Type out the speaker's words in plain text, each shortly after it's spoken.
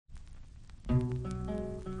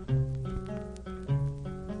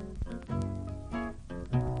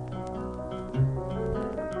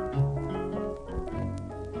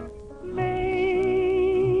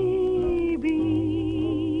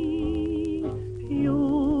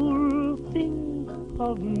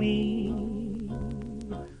of me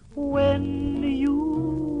when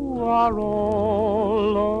you are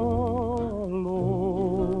all alone.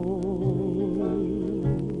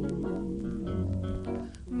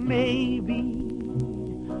 Maybe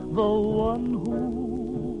the one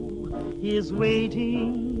who is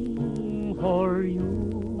waiting for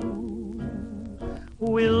you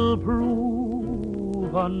will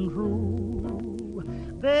prove untrue.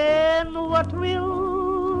 Then what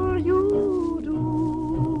will you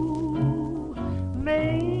do?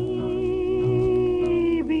 Maybe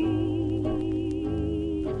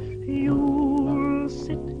you'll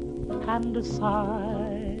sit and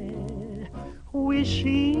sigh,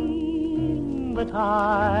 wishing that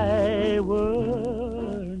I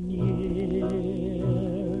were near.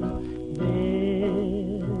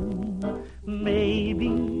 Then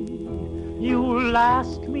maybe you'll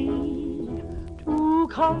ask me to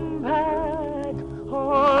come back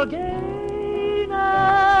again,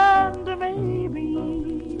 and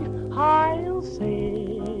maybe I'll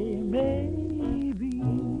say maybe.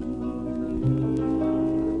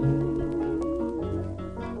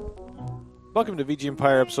 Welcome to VG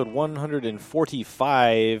Empire, episode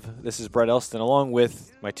 145. This is Brett Elston, along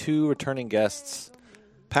with my two returning guests.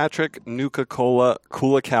 Patrick Nuka-Cola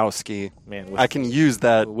Kulikowski. Man, I can use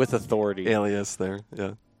that with authority. Alias there,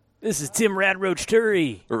 yeah. This is Tim Radroach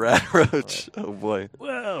Turry. Radroach. Oh, boy.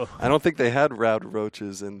 Whoa. I don't think they had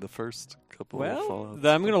Radroaches in the first couple of Fallout.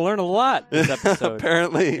 I'm going to learn a lot this episode.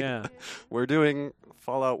 Apparently. Yeah. We're doing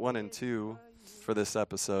Fallout 1 and 2 for this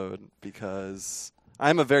episode because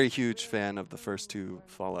I'm a very huge fan of the first two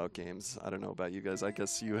Fallout games. I don't know about you guys. I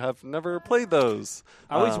guess you have never played those.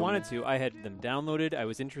 I always wanted to. I had them downloaded. I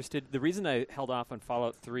was interested. The reason I held off on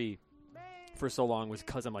Fallout 3 for so long was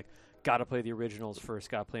because I'm like, gotta play the originals first,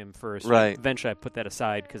 gotta play them first. Right. Eventually I put that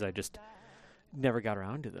aside because I just never got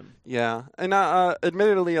around to them. Yeah. And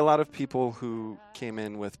admittedly, a lot of people who came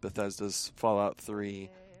in with Bethesda's Fallout 3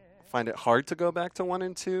 find it hard to go back to 1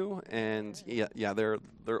 and 2. And yeah, they're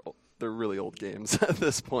really old games at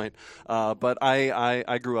this point. But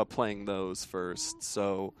I grew up playing those first.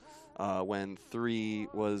 So when 3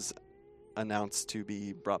 was announced to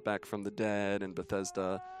be brought back from the dead and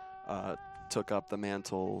Bethesda took up the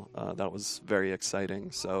mantle, that was very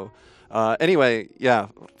exciting. So anyway, yeah,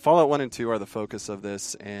 Fallout 1 and 2 are the focus of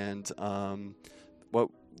this. And what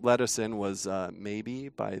let us in was Maybe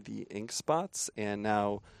by the Ink Spots. And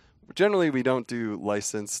now generally, we don't do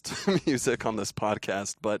licensed music on this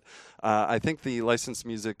podcast, but I think the licensed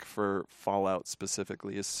music for Fallout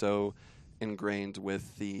specifically is so ingrained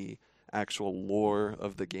with the actual lore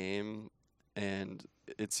of the game, and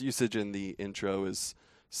its usage in the intro is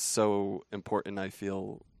so important, I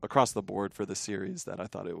feel, across the board for the series that I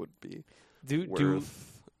thought it would be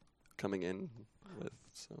worth coming in with.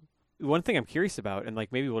 So, one thing I'm curious about, and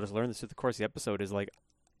like maybe we'll just learn this through the course of the episode, is like,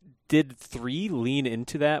 did 3 lean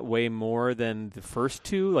into that way more than the first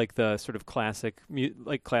two, like the sort of classic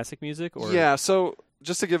music? Or? Yeah, so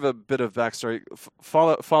just to give a bit of backstory,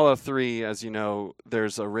 Fallout 3, as you know,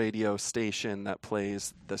 there's a radio station that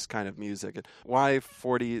plays this kind of music. Why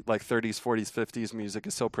 30s, 40s, 50s music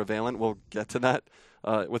is so prevalent, we'll get to that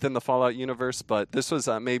within the Fallout universe, but this was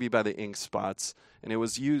Maybe by the Ink Spots, and it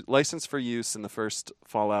was licensed for use in the first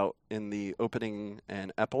Fallout in the opening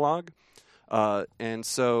and epilogue. And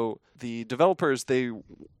so the developers, they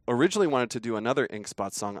originally wanted to do another Ink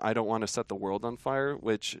Spot song, I Don't Want to Set the World on Fire,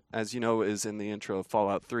 which, as you know, is in the intro of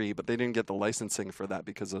Fallout 3, but they didn't get the licensing for that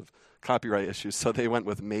because of copyright issues, so they went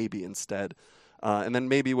with Maybe instead. And then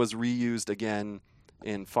Maybe was reused again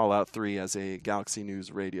in Fallout 3 as a Galaxy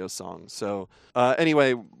News radio song. So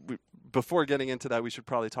anyway, before getting into that, we should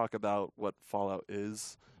probably talk about what Fallout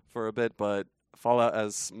is for a bit, but Fallout,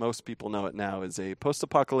 as most people know it now, is a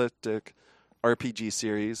post-apocalyptic RPG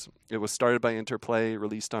series. It was started by Interplay,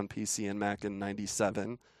 released on PC and Mac in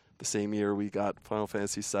 1997, the same year we got Final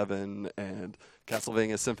Fantasy VII and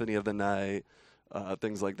Castlevania Symphony of the Night,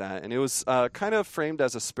 things like that. And it was kind of framed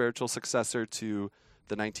as a spiritual successor to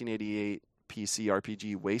the 1988 PC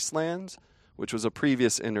RPG Wasteland, which was a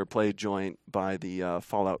previous Interplay joint by the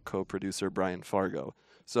Fallout co-producer Brian Fargo.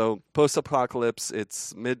 So post-apocalypse,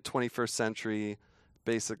 it's mid-21st century,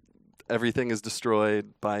 everything is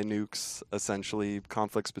destroyed by nukes, essentially.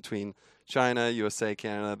 Conflicts between China, USA,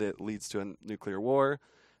 Canada that leads to a nuclear war.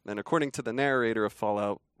 And according to the narrator of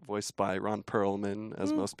Fallout, voiced by Ron Perlman,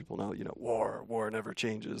 as most people know, war never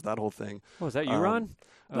changes, that whole thing. Oh, is that you, Ron?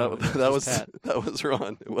 That was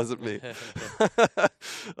Ron. It wasn't me.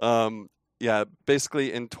 Yeah,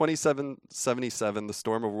 basically in 2777, the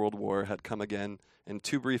storm of World War had come again. In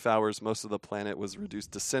 2 brief hours, most of the planet was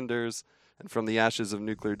reduced to cinders, and from the ashes of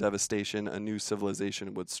nuclear devastation, a new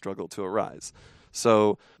civilization would struggle to arise.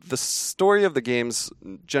 So the story of the games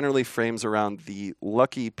generally frames around the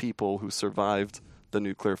lucky people who survived the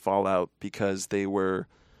nuclear fallout because they were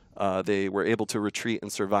able to retreat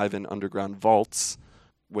and survive in underground vaults,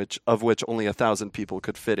 which only 1,000 people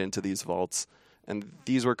could fit into these vaults. And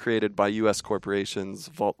these were created by U.S. corporations,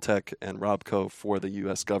 Vault-Tec and Robco, for the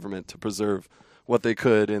U.S. government to preserve what they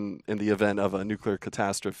could in the event of a nuclear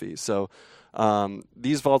catastrophe. So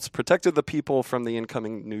these vaults protected the people from the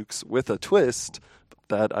incoming nukes with a twist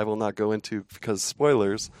that I will not go into because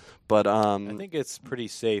spoilers. But I think it's pretty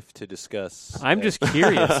safe to discuss. I'm just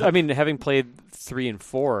curious. I mean, having played 3 and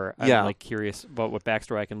 4, I'm Yeah. like curious about what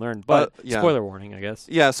backstory I can learn. But yeah. spoiler warning, I guess.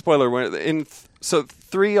 Yeah, spoiler warning. So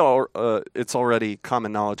 3, it's already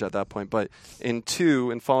common knowledge at that point. But in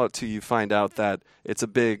Fallout 2, you find out that it's a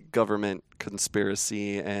big government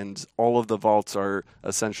conspiracy, and all of the vaults are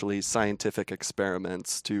essentially scientific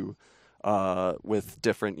experiments with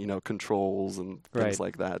different controls and things Right.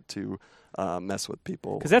 like that to mess with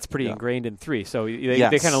people. Because that's pretty Yeah. ingrained in 3, so they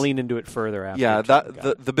Yes. kind of lean into it further after. Yeah, Got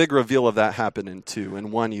it. the big reveal of that happened in 2. In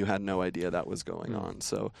 1, you had no idea that was going on.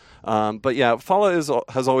 So, but yeah, Fallout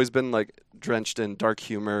has always been like drenched in dark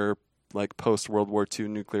humor, like post World War II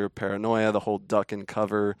nuclear paranoia. The whole duck and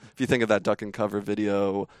cover. If you think of that duck and cover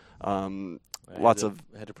video, I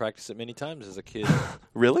had to practice it many times as a kid.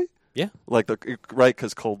 really. Yeah. Like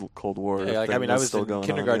because Cold War. Yeah, thing I was still in going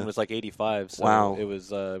kindergarten. on, yeah. Was like 85. So Wow. It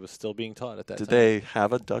was still being taught at that Did time. they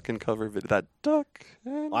have a duck and cover video? That duck.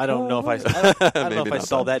 And I don't know if I cover? don't know if Maybe I not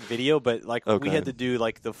saw then. that video, but like Okay. we had to do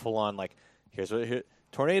like the full on like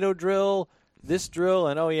tornado drill, this drill,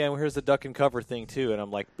 and here's the duck and cover thing too. And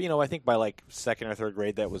I'm like, I think by like 2nd or 3rd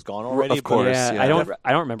grade that was gone already. Of course, yeah, yeah. I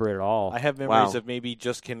don't remember it at all. I have memories Wow. of maybe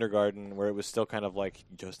just kindergarten where it was still kind of like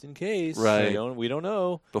just in case. Right. We don't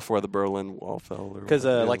know. Before the Berlin Wall fell. Because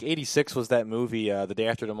yeah. like 86 was that movie, The Day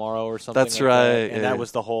After Tomorrow or something. That's like right, that. And yeah. that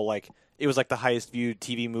was the whole it was like the highest viewed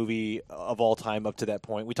TV movie of all time up to that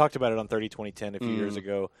point. We talked about it on 30 2010 a few years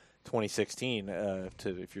ago, 2016,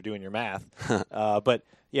 if you're doing your math. But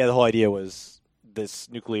yeah, the whole idea was this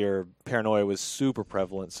nuclear paranoia was super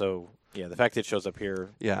prevalent. So yeah, the fact that it shows up here.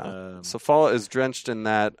 Yeah. So Fallout is drenched in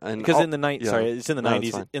that, and Because in the 90s, it's in the No, it's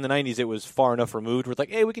 90s. fine. In the 90s, it was far enough removed where it's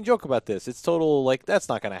like, hey, we can joke about this. It's total, that's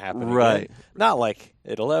not going to happen Right. again. Not like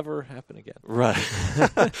it'll ever happen again. Right.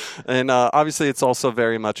 And obviously, it's also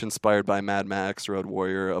very much inspired by Mad Max, Road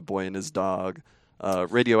Warrior, A Boy and His Dog,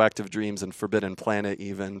 Radioactive Dreams, and Forbidden Planet,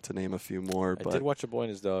 even to name a few more. I But did watch A Boy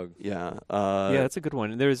and His Dog. yeah, yeah, that's a good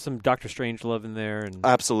one. And there's some Doctor Strange love in there. And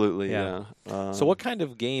absolutely. Yeah. Yeah. So what kind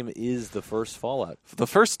of game is the first Fallout? The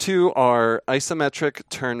first 2 are isometric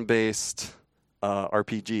turn-based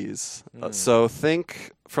RPGs. So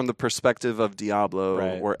think from the perspective of Diablo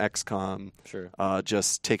Right. or XCOM, Sure.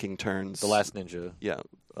 just taking turns. The Last Ninja. Yeah.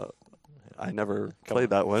 I never played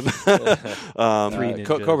that one. 3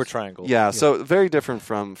 ninjas. Cobra Triangle. Yeah, so very different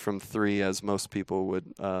from 3, as most people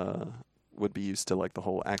would be used to, like the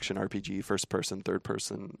whole action RPG, first person, third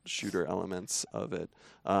person shooter elements of it.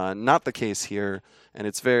 Not the case here, and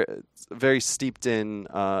it's very steeped in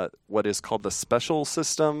what is called the special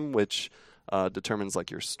system, which determines like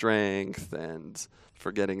your strength and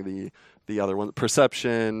forgetting the other one,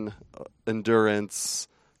 perception, endurance,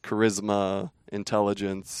 charisma,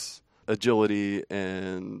 intelligence, agility,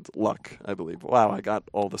 and luck, I believe. Wow, I got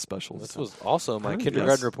all the specials. This was also my Oh,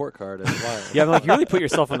 kindergarten yes. report card. As well. yeah, I'm like, you really put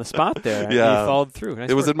yourself on the spot there. Yeah. You followed through. Nice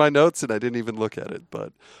It was work. in my notes, and I didn't even look at it.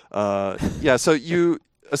 But yeah, so you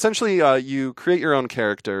essentially you create your own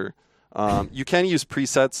character. You can use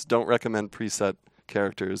presets. Don't recommend preset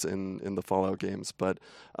characters in the Fallout games, but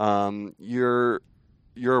you're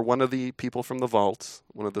one of the people from the vault,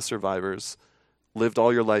 one of the survivors, lived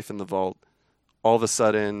all your life in the vault. All of a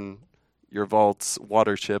sudden, your vault's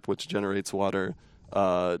water chip, which generates water,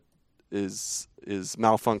 is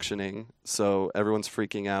malfunctioning. So everyone's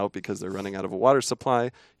freaking out because they're running out of a water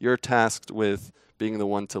supply. You're tasked with being the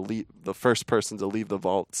one to leave, the first person to leave the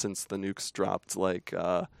vault since the nukes dropped, like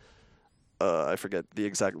I forget the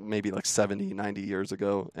exact, maybe like 70, 90 years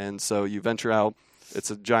ago. And so you venture out. It's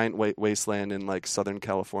a giant wasteland in like Southern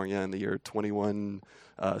California in the year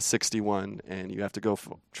 2161, and you have to go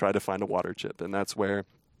try to find a water chip. And that's where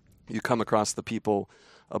you come across the people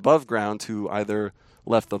above ground who either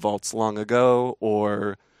left the vaults long ago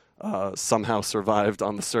or somehow survived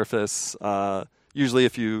on the surface. Usually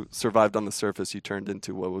if you survived on the surface, you turned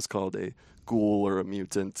into what was called a ghoul or a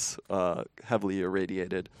mutant, heavily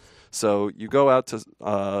irradiated. So you go out to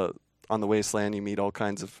on the wasteland, you meet all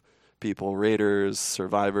kinds of people, raiders,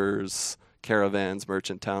 survivors, caravans,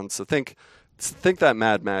 merchant towns. So think think that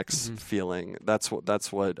Mad Max feeling. That's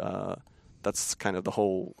that's kind of the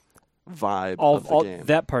whole vibe of the game.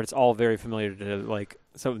 That part's all very familiar to like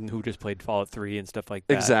someone who just played Fallout 3 and stuff like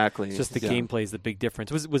that. Exactly. It's just the gameplay is the big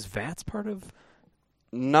difference. Was VATS part of?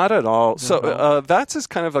 Not at all. So VATS is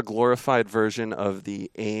kind of a glorified version of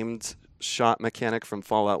the aimed shot mechanic from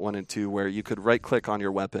Fallout 1 and 2, where you could right-click on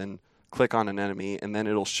your weapon, click on an enemy, and then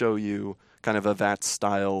it'll show you kind of a VATS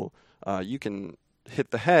style. You can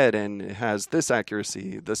hit the head, and it has this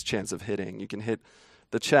accuracy, this chance of hitting. You can hit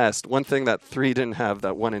the chest. One thing that 3 didn't have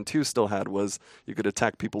that 1 and 2 still had was you could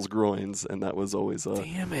attack people's groins, and that was always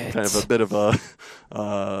kind of a bit of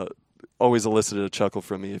a always elicited a chuckle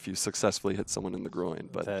from me if you successfully hit someone in the groin.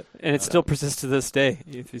 But and it still persists to this day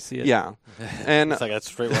if you see it. Yeah, and it's like that's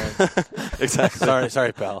straight line. Exactly.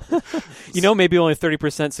 sorry, pal. Maybe only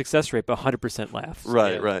 30% success rate, but 100% laughs.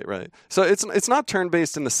 Right. So it's not turn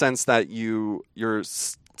based in the sense that you're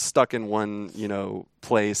stuck in one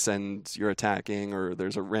place and you're attacking, or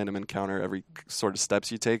there's a random encounter every sort of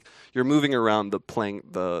steps you take. You're moving around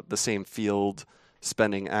the same field,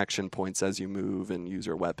 spending action points as you move and use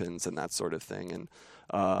your weapons and that sort of thing. And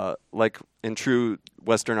like in true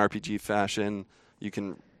Western RPG fashion, you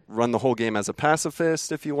can run the whole game as a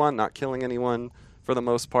pacifist if you want, not killing anyone for the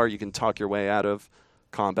most part. You can talk your way out of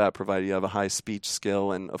combat provided you have a high speech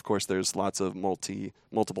skill, and of course there's lots of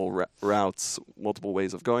multiple routes, multiple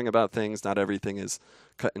ways of going about things. Not everything is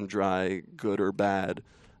cut and dry, good or bad.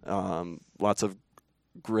 Lots of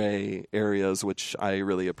gray areas, which I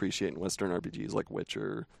really appreciate in Western RPGs like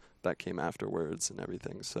Witcher that came afterwards and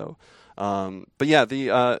everything. So, but yeah,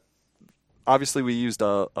 obviously we used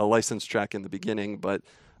a licensed track in the beginning, but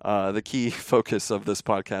the key focus of this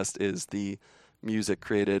podcast is the music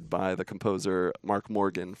created by the composer Mark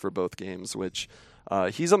Morgan for both games, which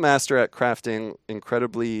he's a master at crafting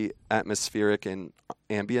incredibly atmospheric and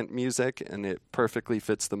ambient music, and it perfectly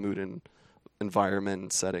fits the mood and environment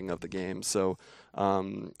and setting of the game. So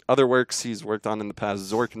other works he's worked on in the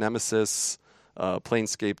past: Zork Nemesis,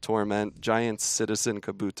 Planescape Torment, Giant Citizen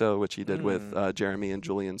Kabuto, which he did with Jeremy and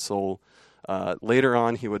Julian Soul. Later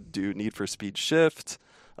on he would do Need for Speed Shift,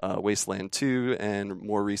 Wasteland 2, and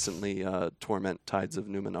more recently Torment Tides of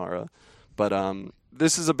Numenera. But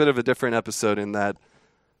this is a bit of a different episode in that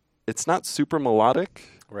it's not super melodic,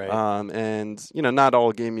 right? And not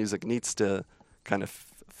all game music needs to kind of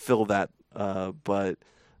fill that. But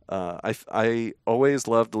I always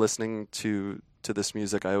loved listening to this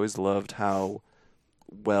music. I always loved how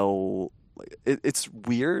well it's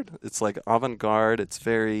weird. It's like avant-garde. It's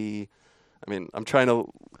very. I mean, I'm trying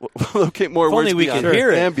to locate more words. Only we can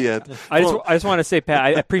hear it. Ambient. I just want to say, Pat, I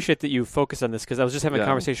appreciate that you focus on this, because I was just having a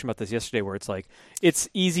conversation about this yesterday, where it's like it's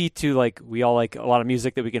easy to we all like a lot of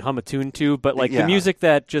music that we can hum a tune to, but the music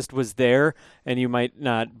that just was there and you might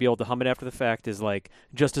not be able to hum it after the fact is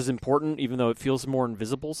just as important, even though it feels more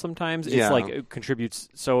invisible sometimes. It's it contributes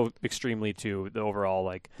so extremely to the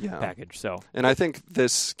overall package. So, and I think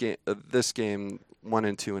this game 1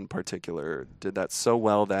 and 2 in particular did that so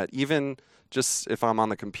well that even just if I'm on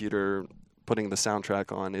the computer putting the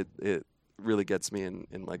soundtrack on, it really gets me in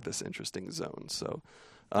this interesting zone. So,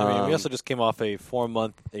 we also just came off a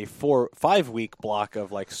 5-week block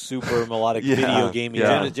of super melodic video gaming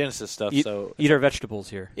Genesis stuff. Eat our vegetables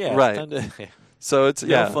here. Yeah, right. So it's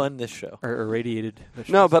fun this show or irradiated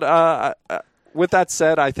vegetables. No, but with that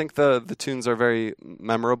said, I think the tunes are very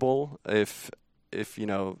memorable. If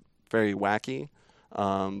very wacky.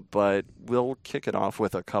 But we'll kick it off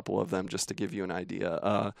with a couple of them just to give you an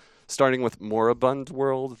idea. Starting with Moribund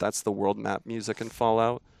World, that's the world map music in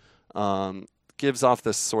Fallout. Gives off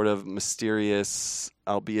this sort of mysterious,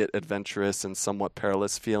 albeit adventurous and somewhat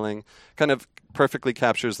perilous feeling. Kind of perfectly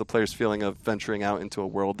captures the player's feeling of venturing out into a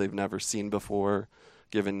world they've never seen before,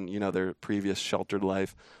 given their previous sheltered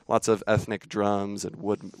life. Lots of ethnic drums and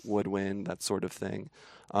woodwind, that sort of thing.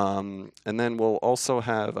 And then we'll also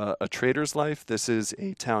have a Trader's Life. This is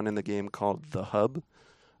a town in the game called The Hub,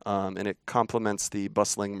 and it complements the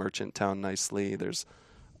bustling merchant town nicely. There's,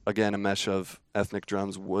 again, a mesh of ethnic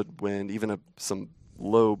drums, woodwind, even some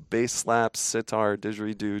low bass slaps, sitar,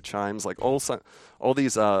 didgeridoo, chimes, all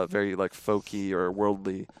these very folky or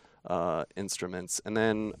worldly instruments. And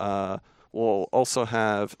then we'll also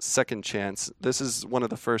have Second Chance. This is one of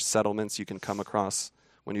the first settlements you can come across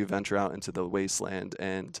when you venture out into the wasteland,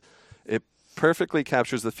 and it perfectly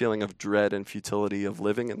captures the feeling of dread and futility of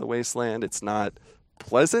living in the wasteland. It's not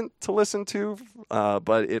pleasant to listen to,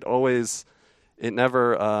 but I always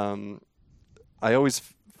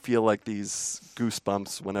feel like these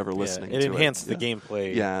goosebumps whenever listening to it. It enhanced the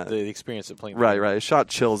gameplay, the experience of playing. Right. It shot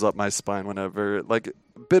chills up my spine whenever,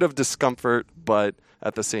 bit of discomfort, but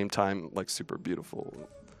at the same time, like super beautiful,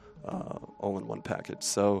 all in one package.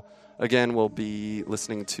 So again, we'll be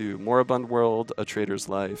listening to Moribund World, A Trader's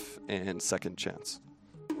Life, and Second Chance.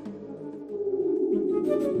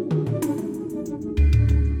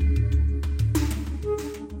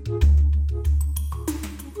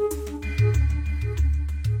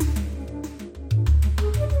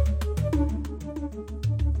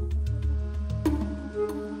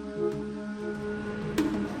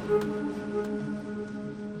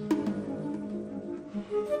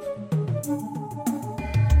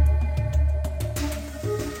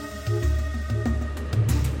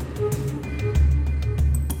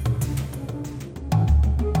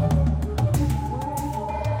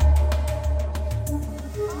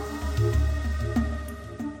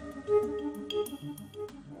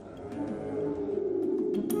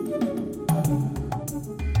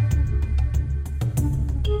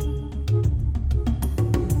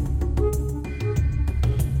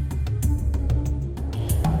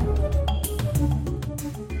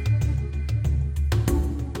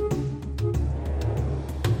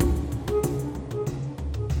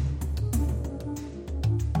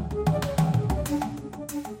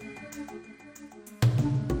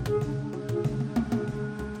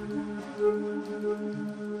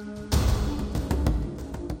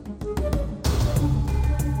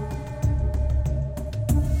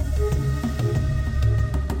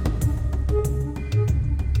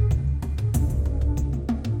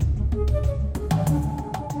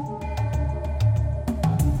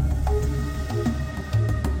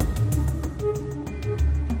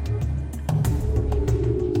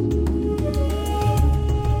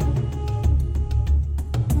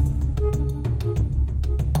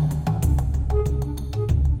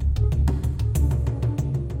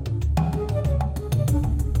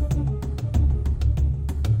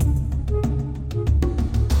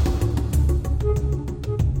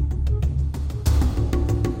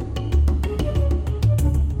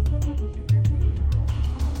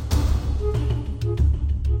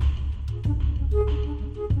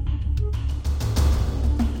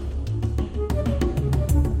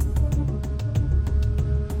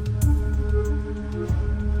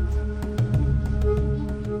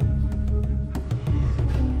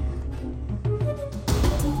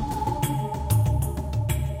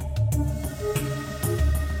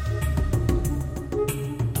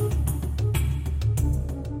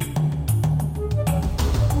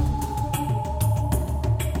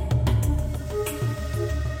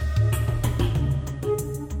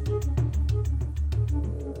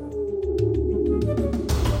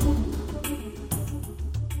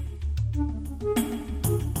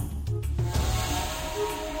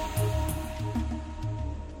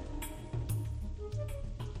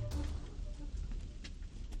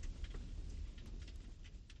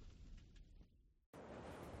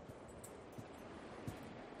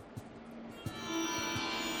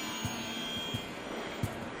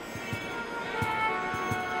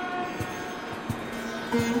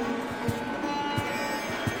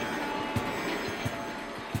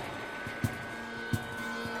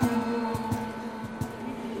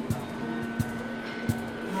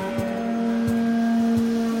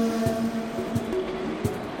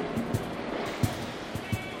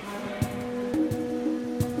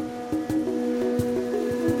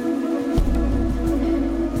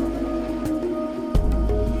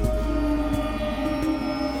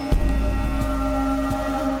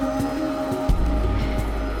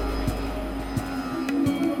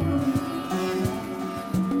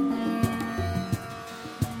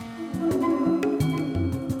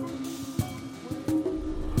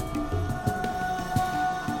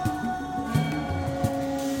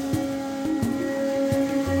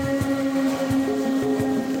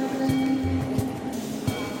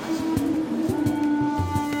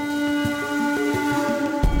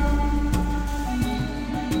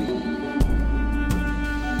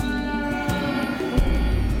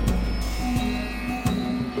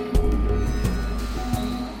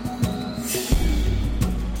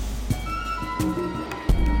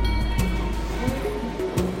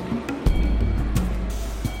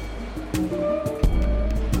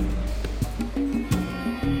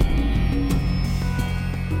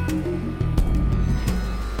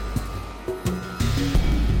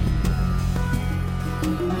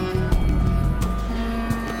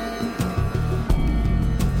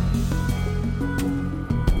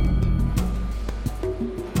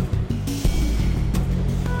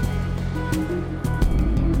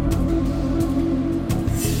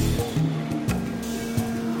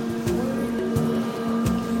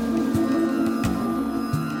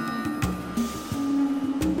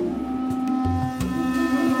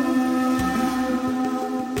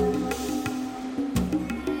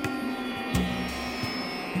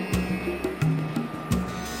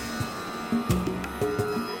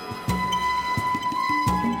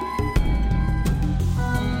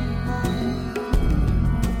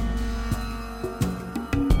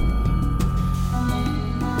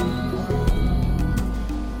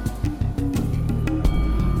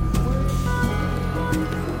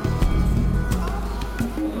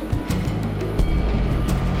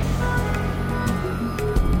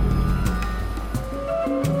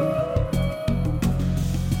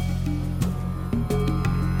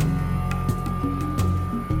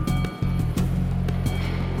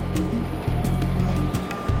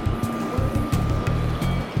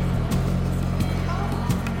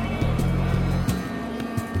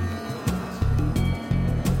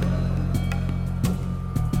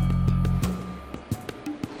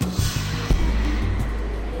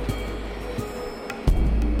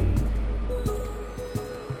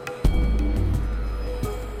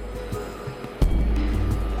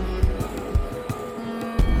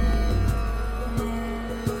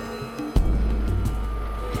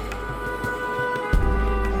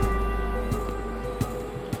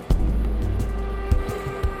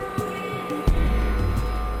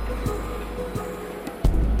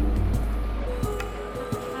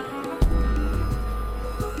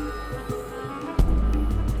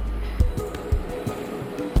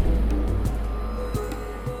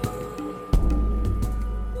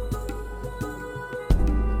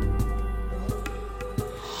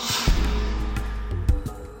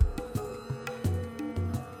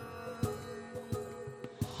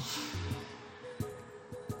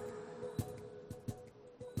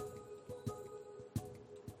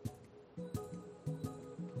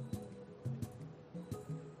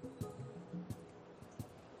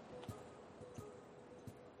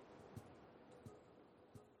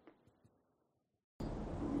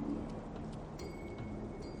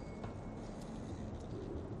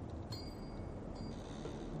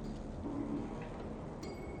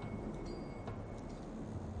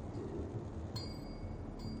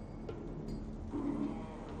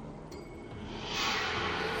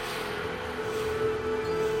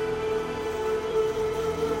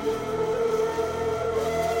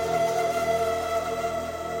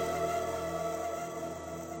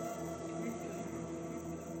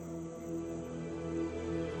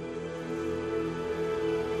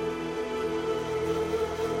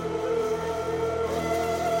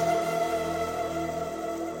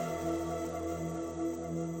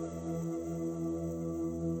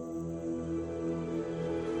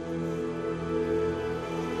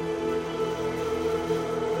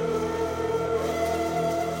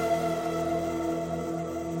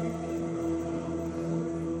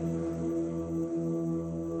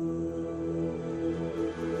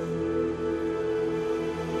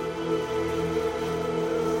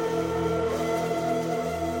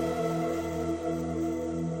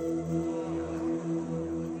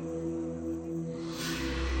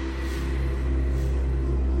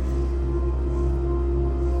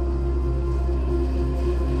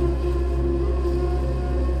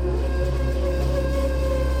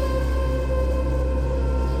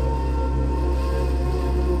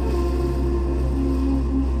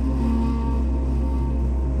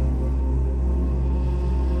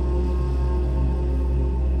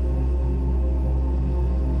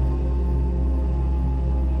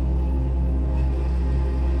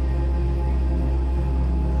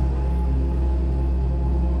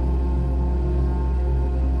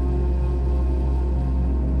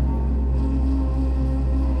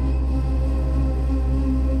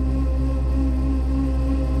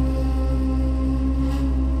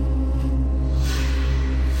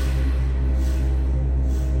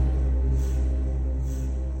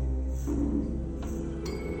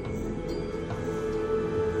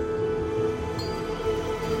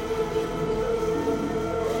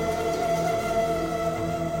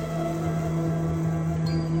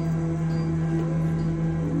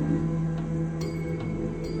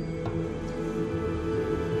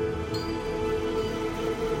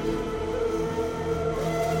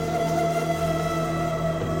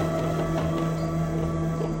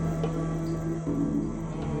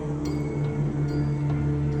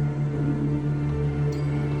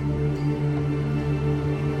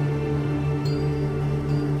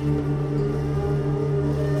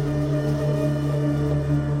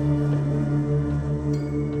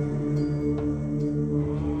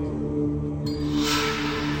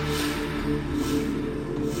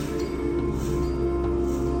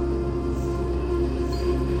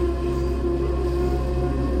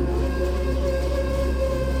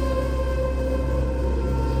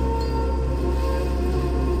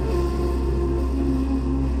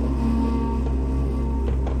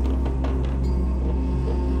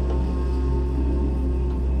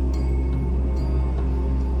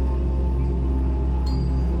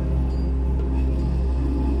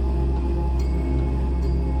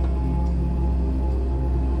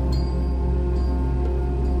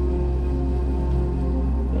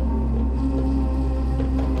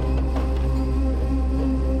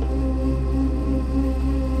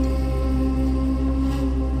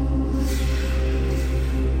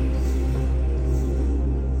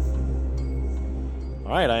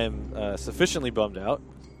 All right, I am sufficiently bummed out.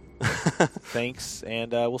 Thanks,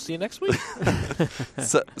 and we'll see you next week.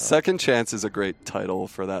 Second Chance is a great title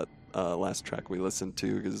for that last track we listened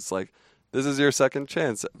to, because it's like, this is your second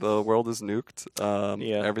chance. The world is nuked.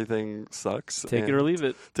 Everything sucks. Take it or leave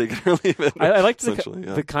it. Take it or leave it. I liked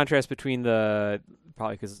the contrast between the,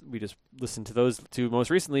 probably because we just listened to those two most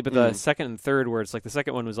recently, but the second and third, where it's like the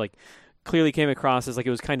second one was like clearly came across as like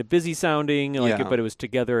it was kind of busy sounding, but it was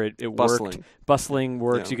together. It worked. Bustling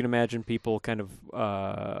works. Yeah. You can imagine people kind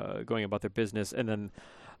of going about their business, and then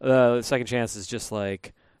the Second Chance is just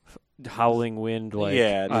like howling wind, like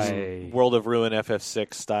World of Ruin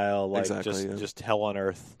FF6 style, like just hell on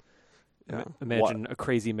earth. Yeah. Imagine a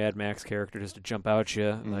crazy Mad Max character just to jump out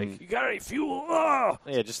you, like, you got any fuel?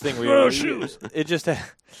 Just think it just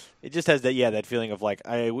has that feeling of like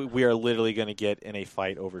we are literally going to get in a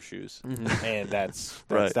fight over shoes, and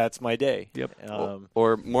that's my day. Yep.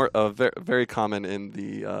 Or more very common in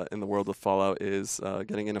the world of Fallout is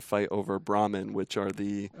getting in a fight over Brahmin, which are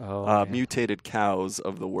the mutated cows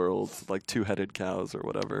of the world, like two-headed cows or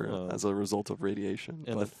whatever, as a result of radiation.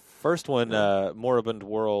 And the first one, Moribund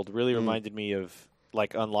World, really reminded me of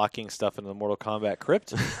like unlocking stuff in the Mortal Kombat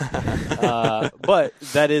crypt. But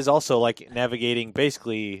that is also like navigating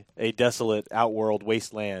basically a desolate outworld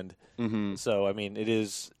wasteland. So, I mean, it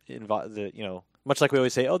is, much like we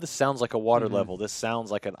always say, oh, this sounds like a water level. This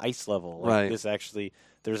sounds like an ice level. Like this actually,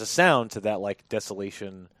 there's a sound to that like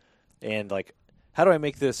desolation. And like, how do I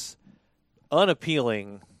make this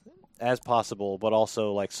unappealing as possible, but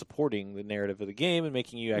also like supporting the narrative of the game and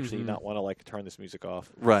making you actually not want to like turn this music off.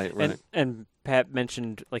 Right. And Pat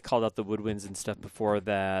mentioned, like, called out the woodwinds and stuff before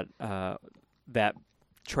that that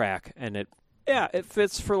track, and it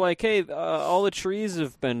fits for like, hey, all the trees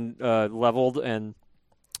have been leveled, and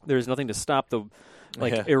there's nothing to stop the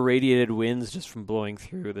irradiated winds just from blowing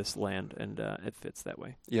through this land, and it fits that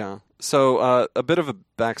way. Yeah. So a bit of a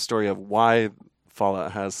backstory of why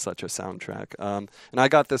Fallout has such a soundtrack. And I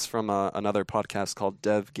got this from another podcast called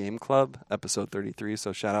Dev Game Club, episode 33,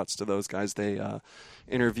 so shout-outs to those guys. They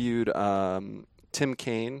interviewed Tim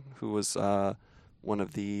Kaine, who was one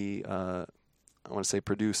of the, I want to say,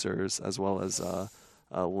 producers, as well as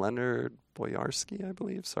Leonard Boyarsky, I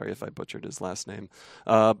believe. Sorry if I butchered his last name.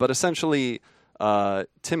 But essentially,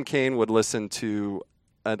 Tim Kaine would listen to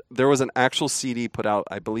there was an actual CD put out,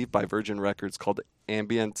 I believe, by Virgin Records called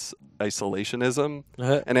Ambient Isolationism,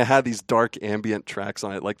 and it had these dark ambient tracks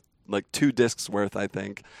on it, like 2 discs worth, I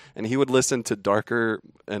think. And he would listen to darker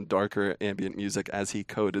and darker ambient music as he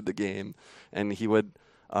coded the game, and he would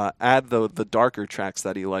add the darker tracks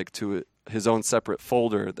that he liked to his own separate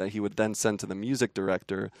folder that he would then send to the music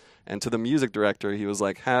director. And to the music director, he was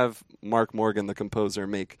like, have Mark Morgan, the composer,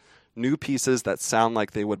 make new pieces that sound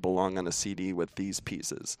like they would belong on a CD with these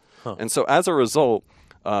pieces. And so as a result,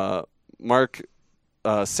 Mark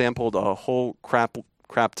sampled a whole crap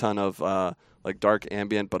ton of like dark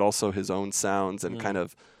ambient, but also his own sounds, and kind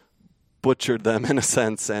of butchered them in a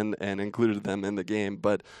sense and included them in the game.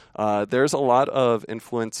 But there's a lot of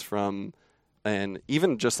influence from, and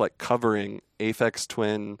even just like covering Aphex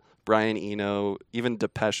Twin, Brian Eno, even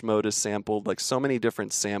Depeche Mode is sampled, like so many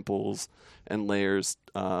different samples and layers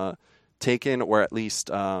taken, or at least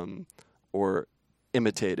or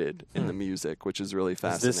imitated in the music, which is really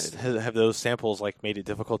fascinating. Have those samples like made it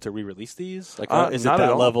difficult to re-release these? Like, is it not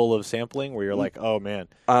that level of sampling where you're like, oh man,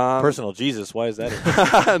 personal Jesus, why is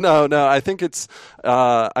that? No, I think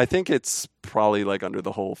it's probably like under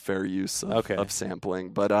the whole fair use of sampling.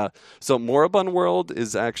 But so Moribund World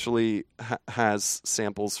is actually has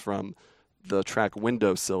samples from the track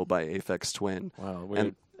Windowsill by Aphex Twin. Wow,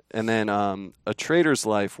 weird. And then A Trader's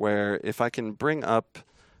Life, where if I can bring up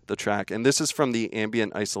the track, and this is from the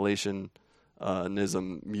ambient isolationism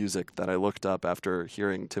music that I looked up after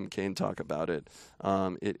hearing Tim Kaine talk about it.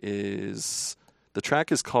 The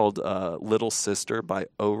track is called Little Sister by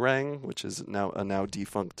Orang, which is now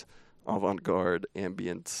defunct avant-garde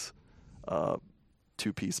ambient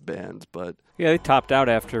 2-piece band. But yeah, they topped out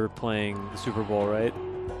after playing the Super Bowl, right?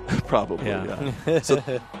 Probably, yeah. So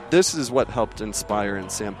this is what helped inspire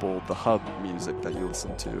and sample the hub music that you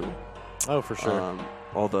listen to. Oh, for sure.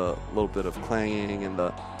 All the little bit of clanging and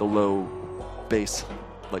the low bass,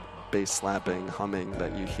 like bass slapping, humming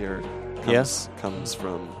that you hear comes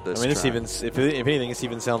from this I mean, track. if anything, this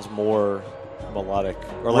even sounds more melodic,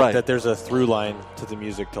 or like that there's a through line to the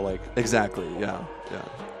music to like... Exactly, yeah.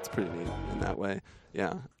 It's pretty neat in that way.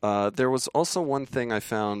 Yeah. There was also one thing I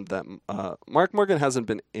found that Mark Morgan hasn't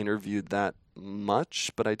been interviewed that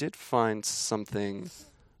much, but I did find something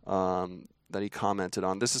that he commented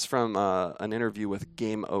on. This is from an interview with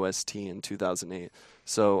Game OST in 2008.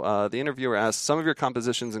 So the interviewer asked, some of your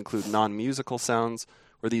compositions include non-musical sounds.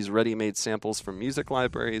 Were these ready-made samples from music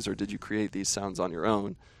libraries, or did you create these sounds on your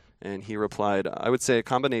own? And he replied, I would say a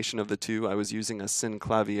combination of the two. I was using a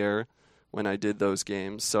synclavier when I did those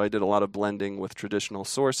games, so I did a lot of blending with traditional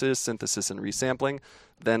sources, synthesis, and resampling.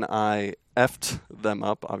 Then I effed them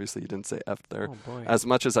up. Obviously, you didn't say effed there. As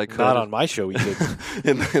much as I could. Not on my show, you did.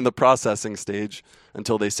 in the processing stage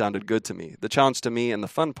until they sounded good to me. The challenge to me and the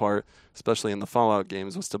fun part, especially in the Fallout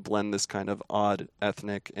games, was to blend this kind of odd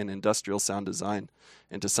ethnic and industrial sound design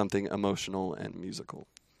into something emotional and musical.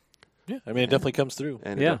 Yeah, I mean, it definitely comes through.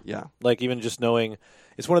 And yeah. Like, even just knowing,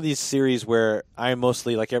 it's one of these series where I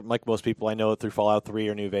mostly, like most people, I know it through Fallout 3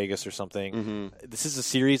 or New Vegas or something. Mm-hmm. This is a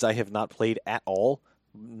series I have not played at all.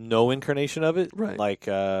 No incarnation of it. Right. Like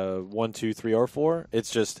 1, 2, 3, or 4. It's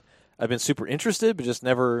just, I've been super interested, but just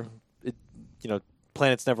never,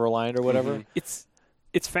 planets never aligned or whatever. Mm-hmm.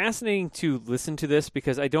 It's fascinating to listen to this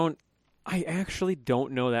because I actually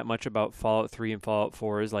don't know that much about Fallout 3 and Fallout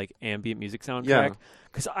 4's like ambient music soundtrack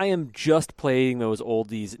because I am just playing those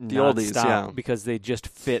oldies nonstop because they just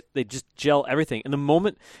fit, they just gel everything. And the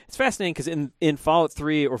moment, it's fascinating because in Fallout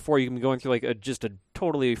 3 or 4 you can be going through like just a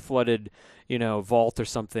totally flooded vault or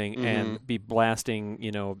something and be blasting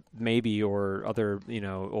maybe or other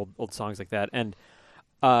old songs like that. And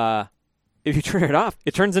if you turn it off,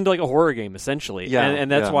 it turns into like a horror game essentially.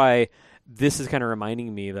 And that's why this is kind of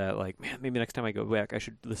reminding me that, like, man, maybe next time I go back, I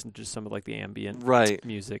should listen to some of like the ambient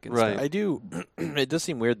music and stuff. I do. It does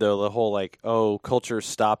seem weird though. The whole like, culture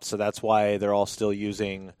stopped, so that's why they're all still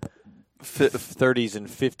using 30s and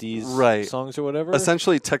 50s songs or whatever.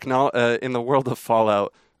 Essentially, in the world of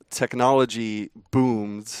Fallout, technology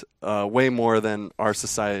boomed way more than our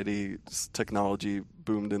society's technology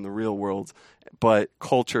boomed in the real world. But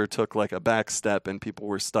culture took like a back step, and people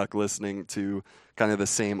were stuck listening to kind of the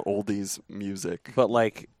same oldies music. But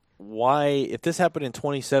like, why? If this happened in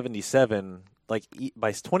 2077, like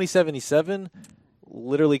by 2077,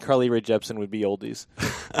 literally Carly Rae Jepsen would be oldies.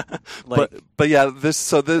 But yeah,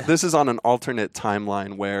 this is on an alternate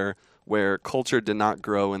timeline where culture did not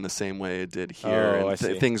grow in the same way it did here, and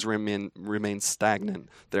things remain stagnant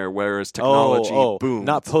there. Whereas technology boomed.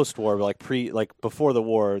 Not post-war, but like before the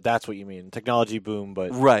war. That's what you mean. Technology boom,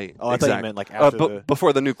 but right. I thought you meant like after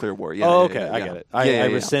before the nuclear war. Yeah. Okay, I get it. I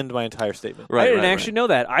rescind my entire statement. I didn't actually know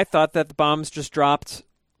that. I thought that the bombs just dropped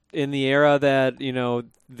in the era that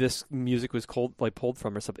this music was pulled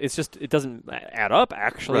from or something. It's just, it doesn't add up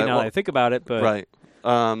actually now that I think about it. But right.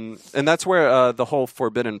 And that's where the whole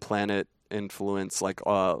Forbidden Planet influence, like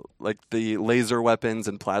the laser weapons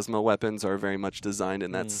and plasma weapons, are very much designed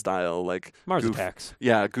in that style, like Mars attacks.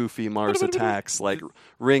 Yeah, goofy Mars attacks, like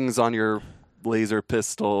rings on your laser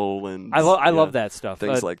pistol, and I love that stuff.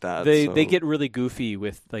 Things like that. They get really goofy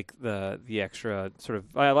with like the extra sort of.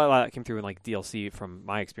 A lot that came through in like DLC from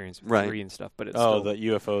my experience with 3 and stuff. But it's still, the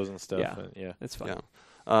UFOs and stuff. Yeah, it's fun.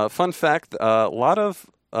 Yeah. Fun fact: a lot of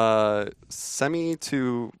semi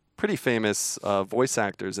to pretty famous voice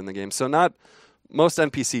actors in the game. So not most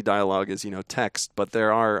NPC dialogue is text, but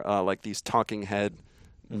there are like these talking head,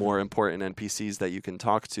 more important NPCs that you can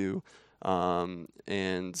talk to.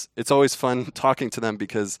 And it's always fun talking to them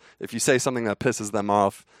because if you say something that pisses them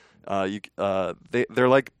off, they're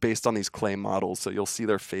like based on these clay models, so you'll see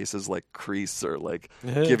their faces like crease or like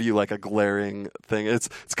give you like a glaring thing. It's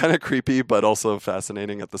kind of creepy, but also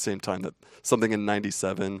fascinating at the same time that something in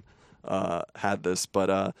 '97 had this.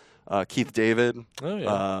 But Keith David,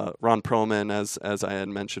 Ron Perlman, as I had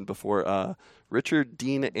mentioned before, Richard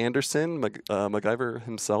Dean Anderson, MacGyver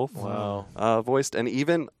himself, voiced, and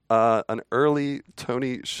even an early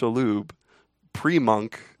Tony Shalhoub,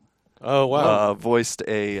 pre-Monk, voiced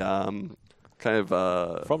a kind of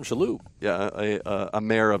from Shalhoub, a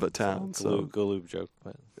mayor of a town. Galoob joke,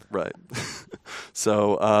 but. Right.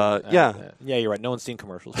 So you're right. No one's seen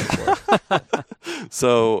commercials before.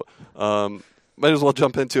 So might as well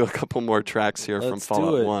jump into a couple more tracks here from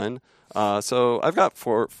Fallout 1. So I've got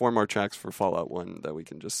four more tracks for Fallout 1 that we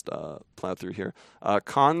can just plow through here.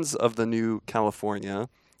 Cons of the New California.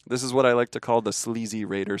 This is what I like to call the Sleazy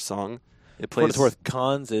Raider song. It plays. For what it's worth,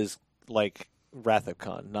 Cons is like Wrath of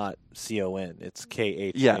Khan, not C-O-N. It's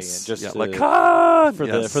K-H-A-N. Yes. Just like Khan! For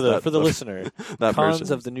the listener. That Cons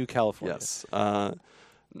version. of the New California. Yes.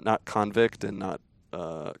 Not convict and not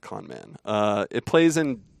con man. It plays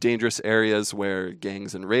in dangerous areas where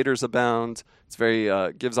gangs and raiders abound. It's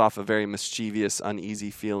very gives off a very mischievous, uneasy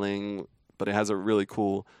feeling, but it has a really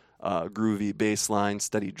cool groovy bass line,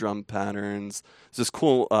 steady drum patterns. It's this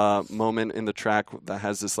cool moment in the track that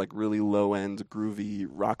has this like really low end groovy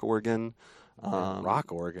rock organ.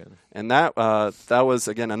 rock organ. And that was,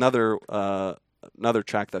 again, another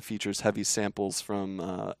track that features heavy samples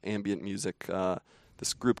from ambient music.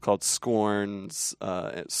 This group called Scorn,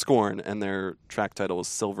 and their track title is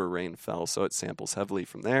Silver Rain Fell, so it samples heavily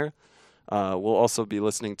from there. We'll also be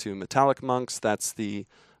listening to Metallic Monks. That's the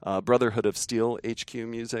Brotherhood of Steel HQ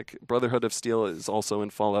music. Brotherhood of Steel is also in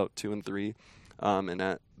Fallout 2 and 3,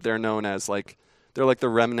 and they're known as they're like the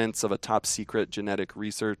remnants of a top-secret genetic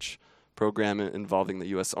research program involving the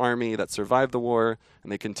U.S. Army that survived the war,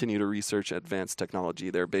 and they continue to research advanced technology.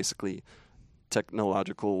 They're basically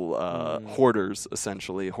technological hoarders,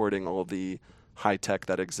 essentially, hoarding all the high tech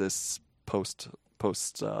that exists post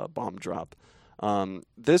bomb drop.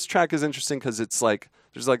 This track is interesting because it's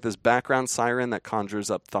there's this background siren that conjures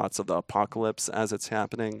up thoughts of the apocalypse as it's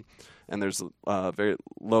happening, and there's very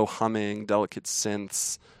low humming, delicate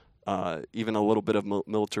synths, even a little bit of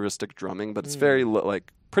militaristic drumming, but it's very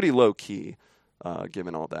pretty low key,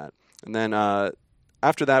 given all that. And then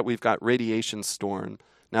after that, we've got Radiation Storm.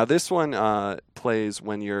 Now, this one plays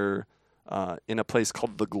when you're in a place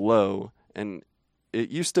called The Glow, and it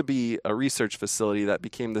used to be a research facility that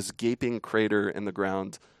became this gaping crater in the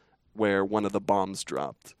ground where one of the bombs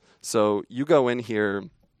dropped. So you go in here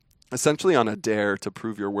essentially on a dare to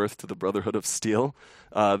prove your worth to the Brotherhood of Steel.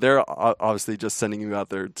 They're obviously just sending you out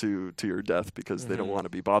there to your death because they don't want to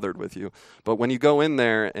be bothered with you. But when you go in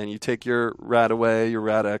there and you take your Rad-Away, your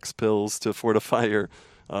Rad-X pills to fortify your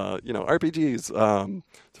RPGs,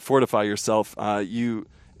 to fortify yourself,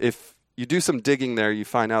 if you do some digging there, you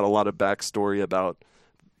find out a lot of backstory about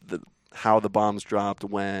how the bombs dropped,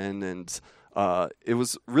 when, and it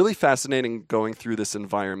was really fascinating going through this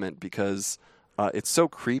environment because it's so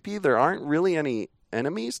creepy. There aren't really any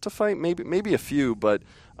enemies to fight, maybe a few, but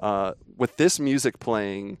with this music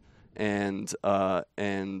playing and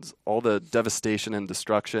all the devastation and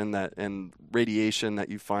destruction and radiation that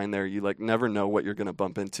you find there, you never know what you're going to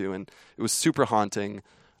bump into, and it was super haunting.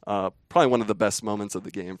 Probably one of the best moments of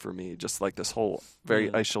the game for me, just this whole very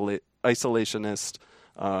isolationist,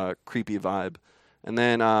 creepy vibe. And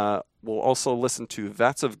then we'll also listen to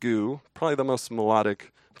Vats of Goo, probably the most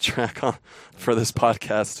melodic track for this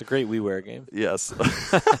podcast. It's a great WiiWare game. Yes.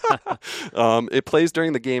 It plays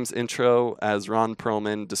during the game's intro as Ron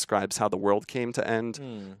Perlman describes how the world came to end,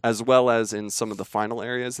 as well as in some of the final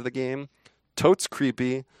areas of the game. Totes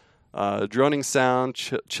creepy. Droning sound,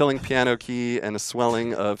 chilling piano key, and a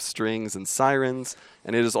swelling of strings and sirens.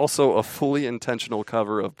 And it is also a fully intentional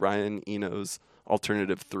cover of Brian Eno's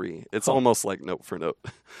Alternative 3. It's almost like note for note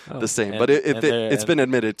the same, but it's been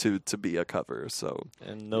admitted to be a cover. So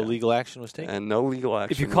no legal action was taken. And no legal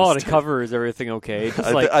action. If you call it a cover, is everything okay?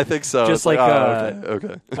 I think so. Just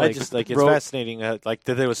okay. I just it's fascinating that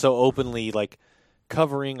it was so openly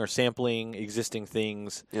covering or sampling existing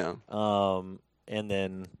things. Yeah. And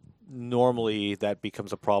then normally that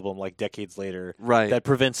becomes a problem decades later. Right. That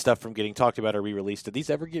prevents stuff from getting talked about or re-released. Did these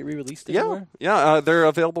ever get re-released anywhere? Yeah. They're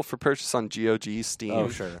available for purchase on GOG, Steam. Oh,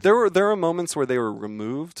 sure. There were moments where they were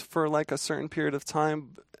removed for a certain period of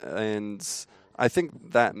time, and I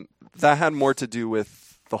think that had more to do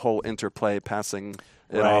with the whole interplay passing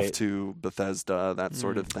it off to Bethesda, that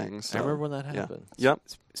sort of thing. So, I remember when that happened. Yep.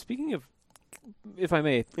 Speaking of, if I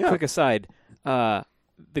may, quick aside,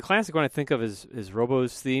 the classic one I think of is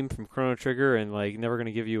Robo's theme from Chrono Trigger and Never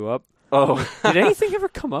Gonna Give You Up. Oh, did anything ever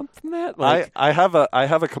come up from that? I have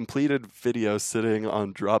a completed video sitting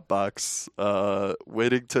on Dropbox,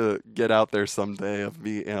 waiting to get out there someday of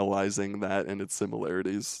me analyzing that and its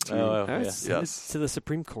similarities. Yes, to the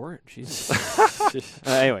Supreme Court. Jesus.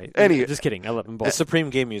 Anyway, just kidding. I love them both. The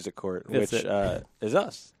Supreme Game Music Court, which is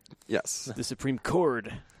us. Yes, the Supreme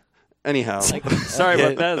Chord. Anyhow, sorry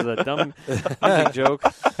about that. It was a dumb joke.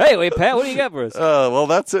 Hey, wait, Pat, what do you got for us? Well,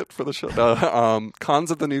 that's it for the show. Cons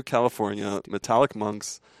of the New California, Metallic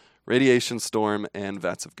Monks, Radiation Storm, and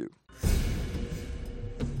Vats of Goo.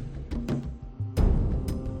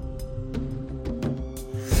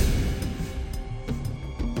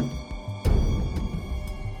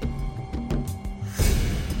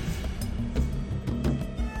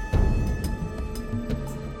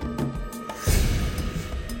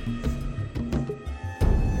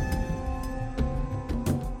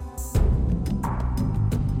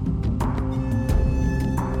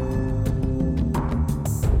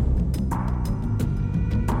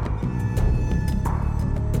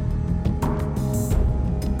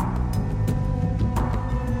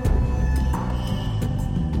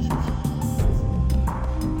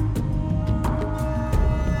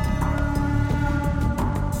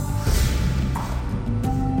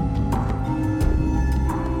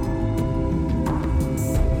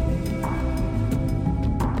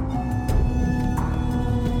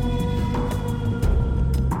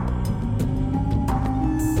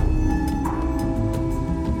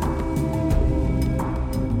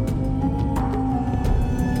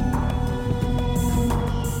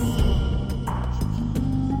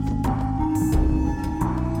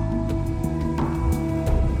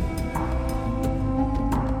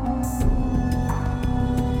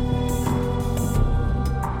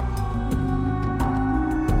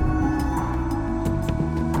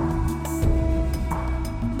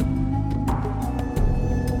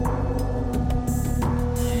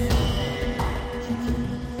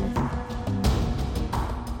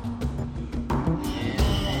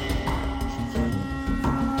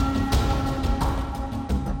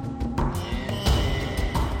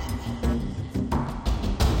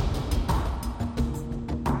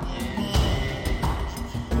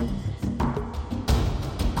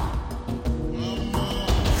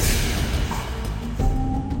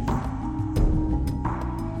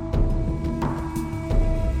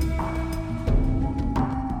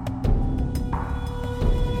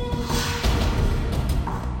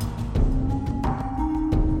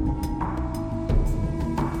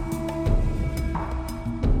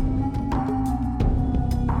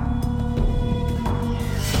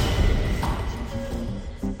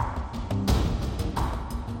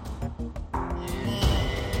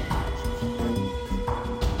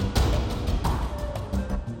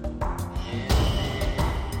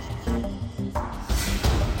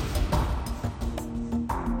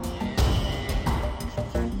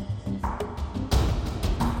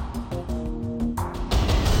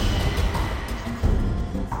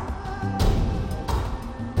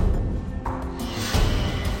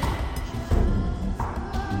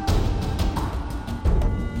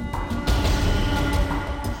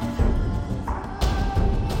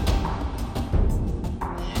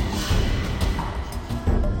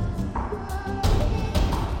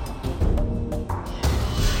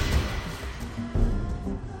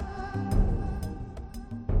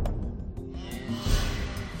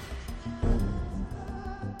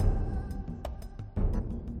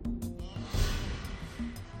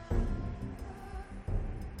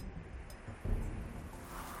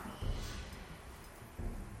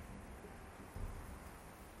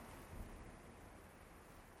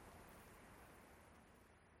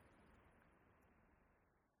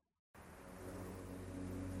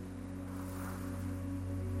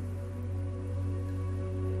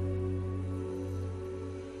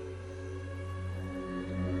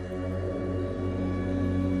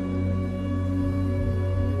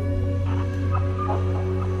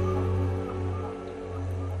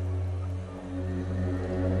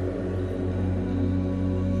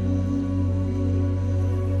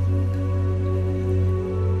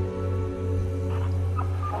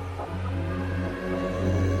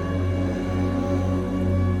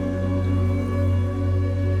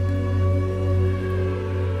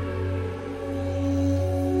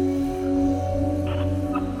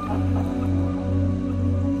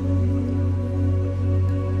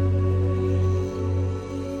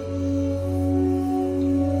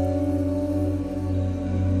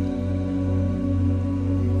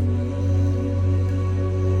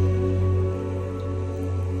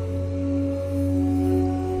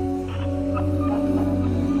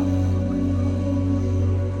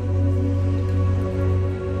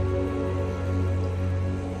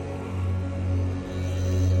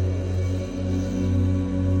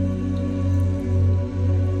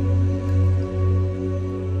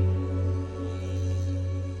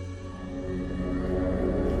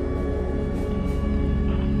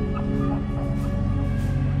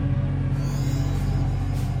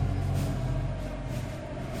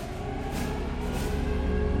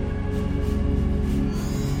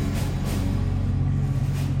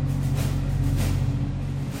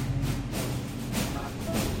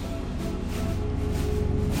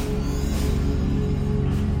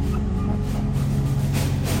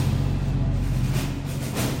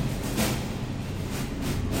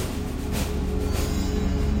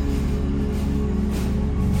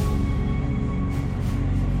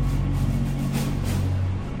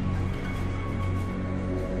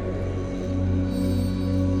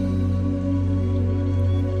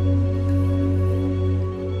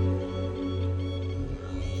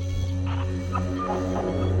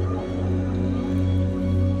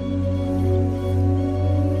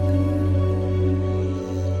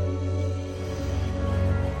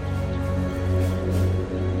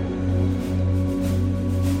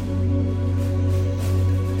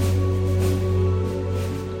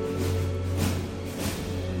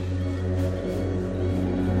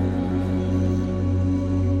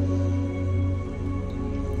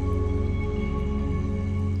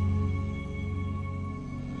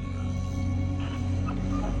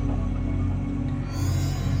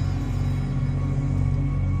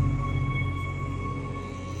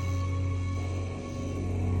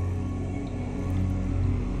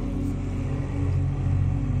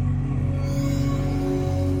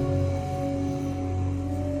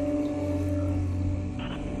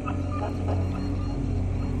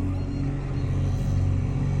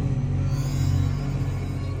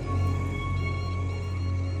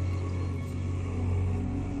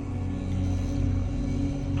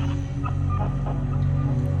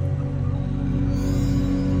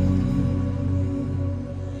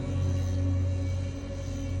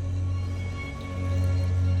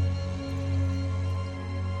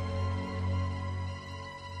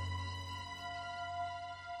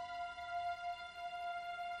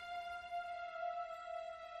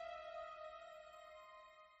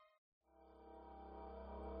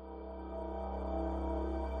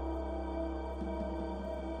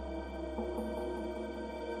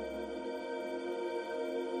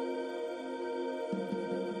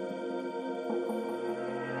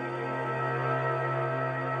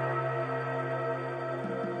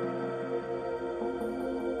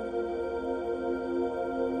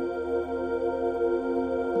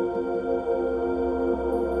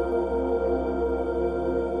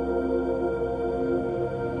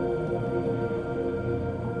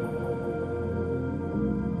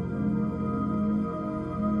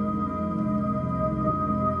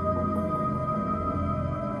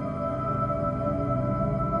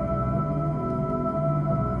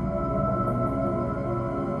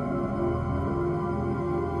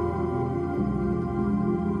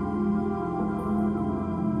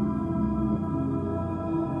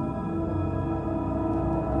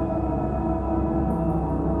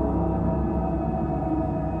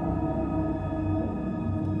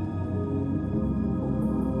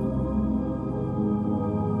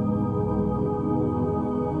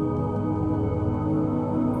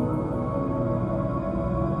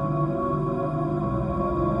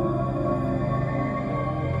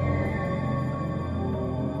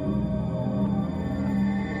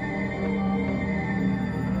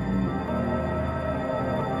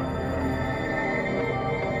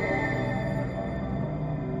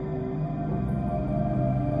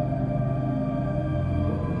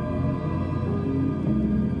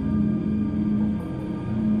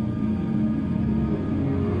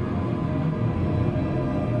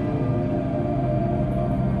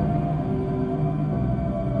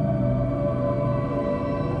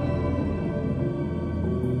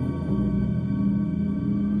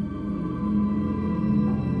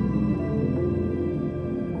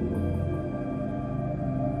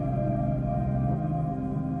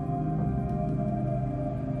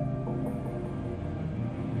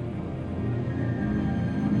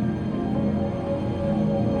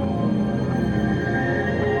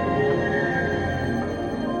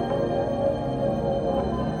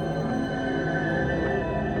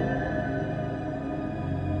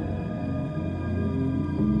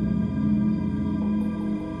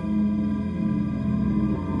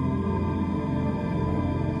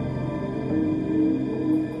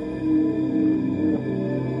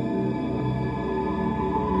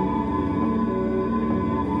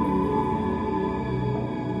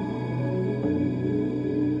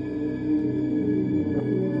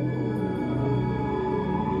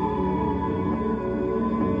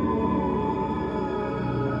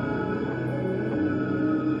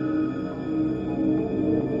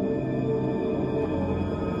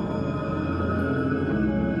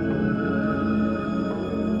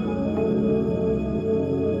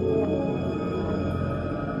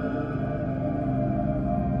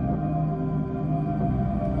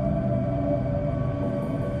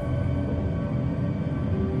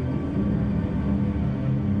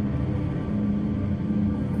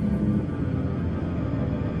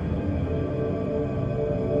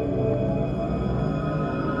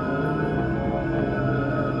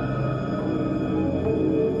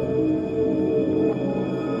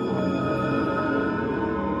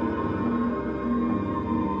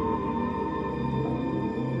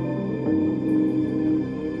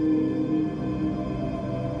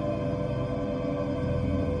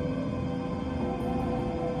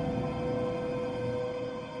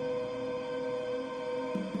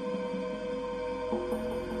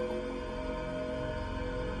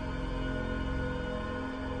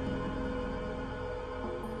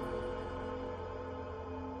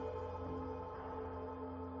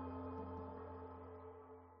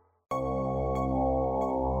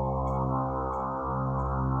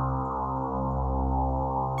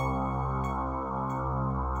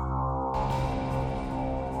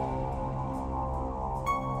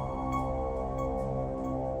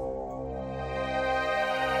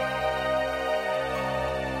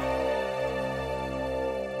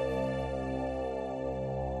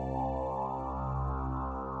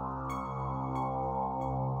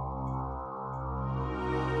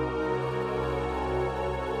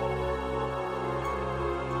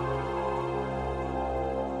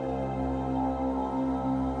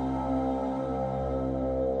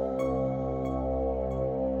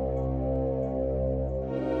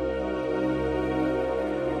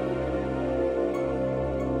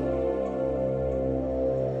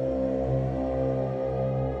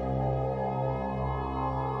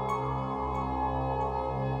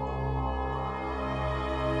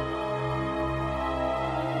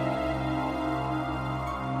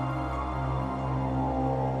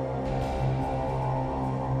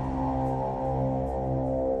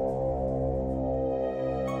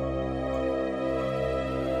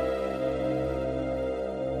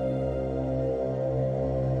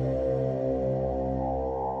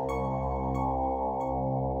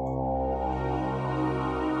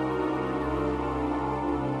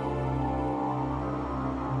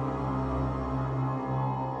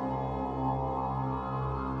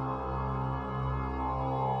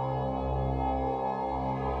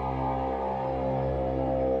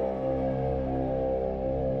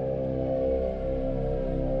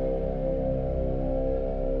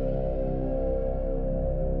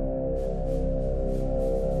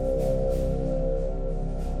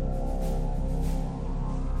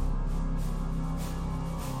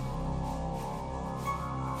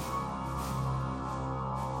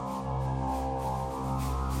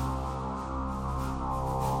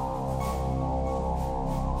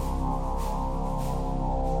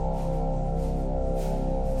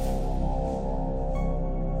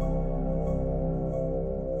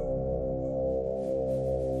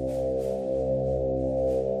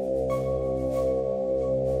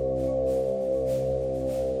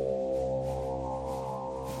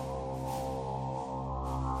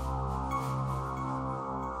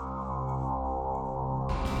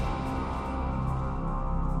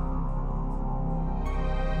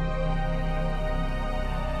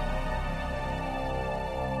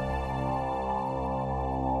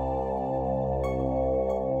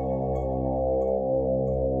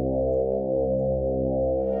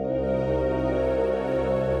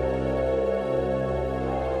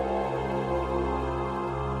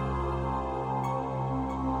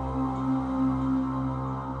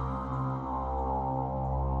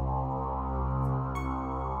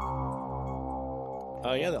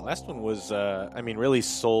 Yeah, that last one was, really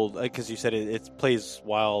sold, because you said it plays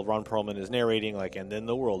while Ron Perlman is narrating, and then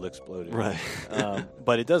the world exploded. Right.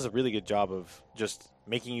 But it does a really good job of just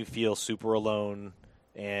making you feel super alone,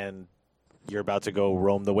 and you're about to go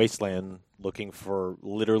roam the wasteland looking for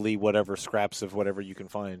literally whatever scraps of whatever you can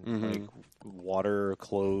find, like water,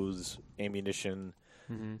 clothes, ammunition.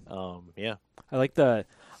 Yeah. I like that.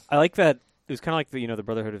 It was kind of like the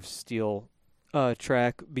Brotherhood of Steel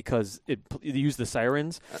track, because it used the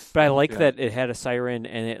sirens, but I like that it had a siren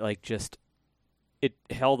and it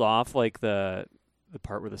held off the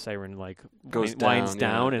part where the siren winds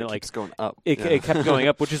down and it keeps going up. It kept going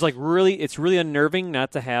up, which is it's really unnerving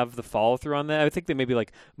not to have the follow through on that. I think they maybe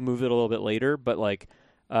moved it a little bit later, but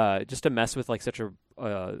just to mess with such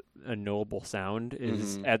a knowable sound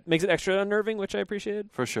makes it extra unnerving, which I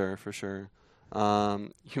appreciated. For sure.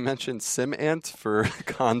 You mentioned SimAnt for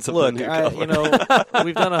Cons of the New California.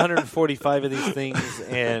 We've done 145 of these things,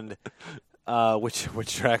 and which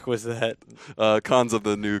track was that? Cons of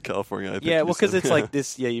the New California, I think. Yeah, well, because it's like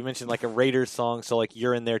this. Yeah, you mentioned a Raiders song, so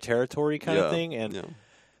you're in their territory kind of thing, and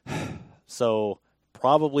so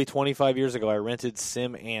probably 25 years ago, I rented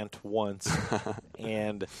SimAnt once,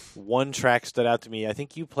 and one track stood out to me. I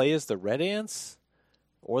think you play as the Red Ants.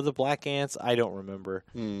 Or the Black Ants, I don't remember.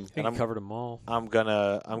 And I covered them all. I'm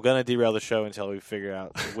gonna derail the show until we figure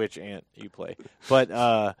out which ant you play.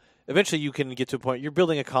 But eventually, you can get to a point. You're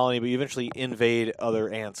building a colony, but you eventually invade other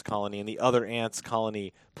ants' colony, and the other ants'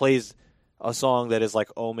 colony plays a song that is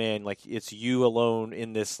oh man, it's you alone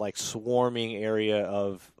in this swarming area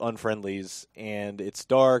of unfriendlies, and it's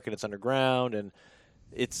dark and it's underground, and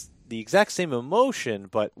it's the exact same emotion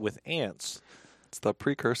but with ants. It's the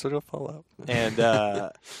precursor to Fallout. And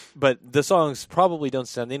but the songs probably don't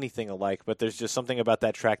sound anything alike, but there's just something about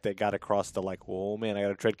that track that got across the oh man, I got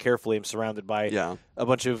to tread carefully. I'm surrounded by a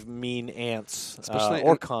bunch of mean ants,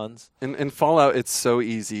 or cons. In Fallout, it's so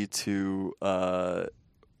easy to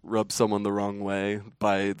rub someone the wrong way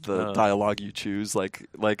by the dialogue you choose. Like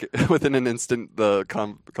within an instant, the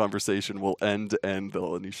conversation will end and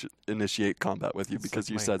they'll initiate combat with you because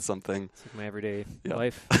you said something. It's my everyday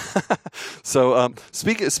life. So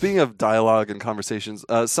speaking of dialogue and conversations,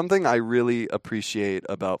 something I really appreciate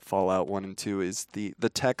about Fallout 1 and 2 is the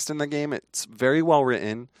text in the game. It's very well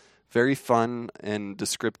written, very fun and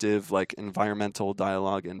descriptive, environmental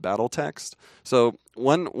dialogue and battle text. So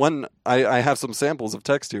I have some samples of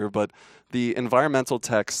text here, but the environmental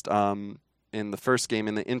text in the first game,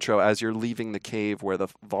 in the intro, as you're leaving the cave where the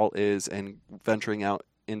vault is and venturing out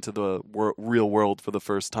into the real world for the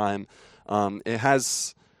first time, it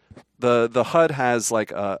has the HUD has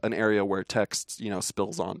an area where text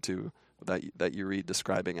spills onto that you read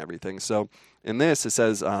describing everything. So in this, it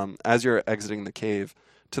says as you're exiting the cave.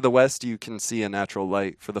 To the west, you can see a natural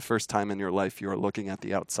light. For the first time in your life, you are looking at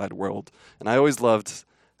the outside world. And I always loved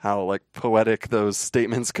how poetic those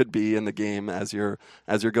statements could be in the game as you're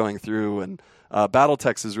going through. And battle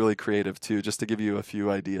text is really creative too, just to give you a few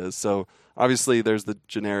ideas. So obviously, there's the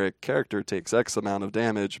generic character takes X amount of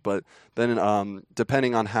damage, but then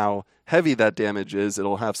depending on how heavy that damage is,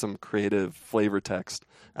 it'll have some creative flavor text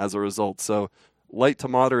as a result. So light to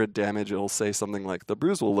moderate damage, it'll say something like, the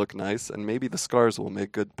bruise will look nice, and maybe the scars will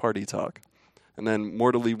make good party talk. And then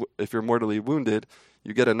if you're mortally wounded,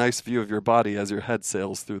 you get a nice view of your body as your head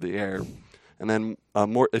sails through the air. And then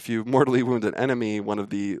if you mortally wound an enemy, one of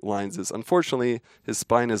the lines is, unfortunately, his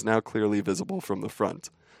spine is now clearly visible from the front.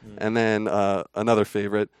 And then another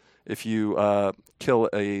favorite, if you kill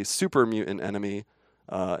a super mutant enemy,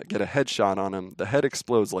 get a headshot on him, the head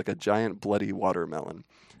explodes like a giant bloody watermelon.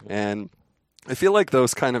 And I feel like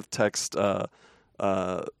those kind of text,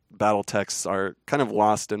 battle texts are kind of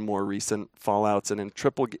lost in more recent Fallouts and in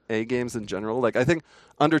AAA games in general. I think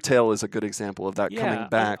Undertale is a good example of that coming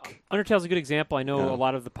back. Undertale's a good example. I know a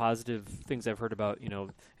lot of the positive things I've heard about,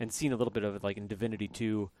 and seen a little bit of it, in Divinity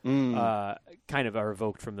 2, kind of are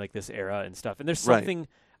evoked from this era and stuff. And there's something.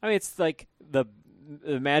 I mean, it's the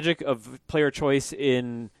magic of player choice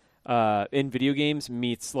in video games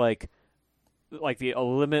meets the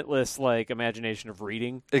limitless imagination of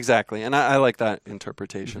reading. Exactly, and I like that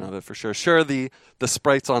interpretation of it for sure. Sure, the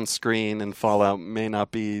sprites on screen in Fallout may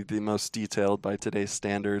not be the most detailed by today's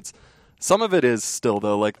standards. Some of it is still,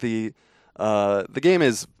 though. The game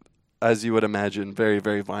is, as you would imagine, very,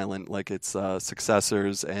 very violent, like its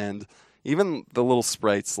successors, and even the little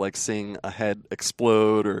sprites, seeing a head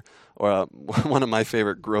explode, or one of my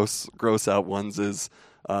favorite gross out ones is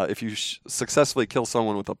if you successfully kill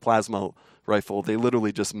someone with a plasma rifle, they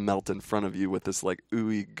literally just melt in front of you with this like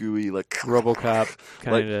ooey gooey like RoboCop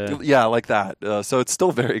kind of. Like that. So it's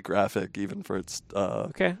still very graphic, even for its.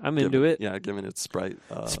 Okay, I'm into it. Yeah, given its sprite.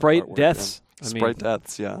 Sprite artwork, deaths. Yeah. Sprite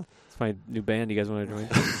deaths. Yeah. It's my new band. You guys want to join?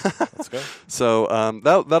 Let's go. So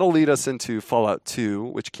that'll lead us into Fallout 2,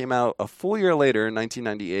 which came out a full year later in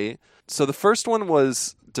 1998. So the first one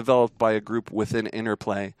was developed by a group within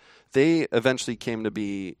Interplay. They eventually came to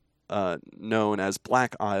be known as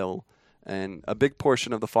Black Isle, and a big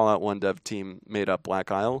portion of the Fallout 1 dev team made up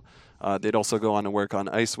Black Isle. They'd also go on to work on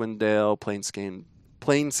Icewind Dale,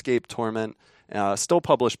 Planescape Torment, still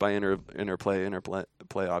published by Interplay. Interplay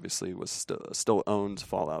obviously was still owned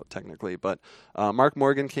Fallout technically, but Mark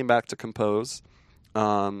Morgan came back to compose.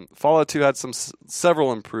 Fallout 2 had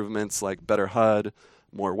several improvements like better HUD,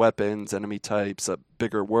 more weapons, enemy types, a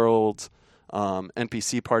bigger world.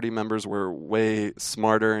 NPC party members were way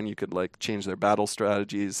smarter, and you could like change their battle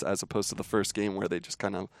strategies as opposed to the first game where they just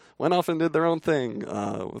kind of went off and did their own thing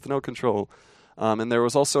with no control. And there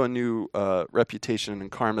was also a new reputation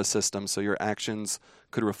and karma system, so your actions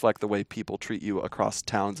could reflect the way people treat you across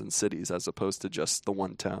towns and cities as opposed to just the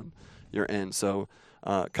one town you're in. So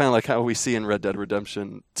kind of like how we see in Red Dead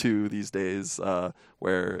Redemption 2 these days,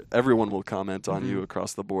 where everyone will comment on you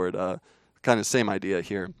across the board. Kind of same idea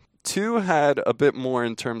here. 2 had a bit more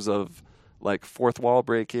in terms of like fourth wall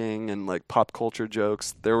breaking and like pop culture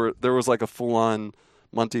jokes. There was like a full-on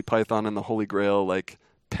Monty Python and the Holy Grail like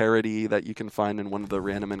parody that you can find in one of the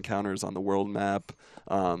random encounters on the world map.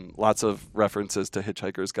 Lots of references to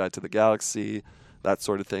Hitchhiker's Guide to the Galaxy, that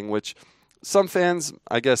sort of thing, which some fans,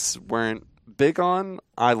 I guess, weren't big on.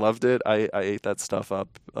 I loved it. I ate that stuff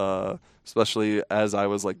up, especially as I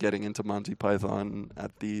was like getting into Monty Python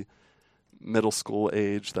at the middle school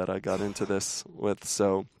age that I got into this with.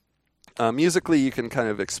 So musically, you can kind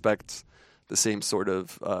of expect the same sort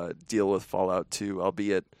of deal with Fallout 2,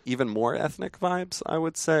 albeit even more ethnic vibes, I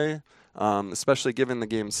would say, especially given the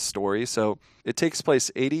game's story. So it takes place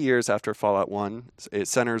 80 years after Fallout 1. It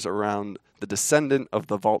centers around the descendant of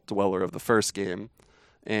the Vault Dweller of the first game.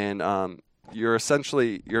 And you're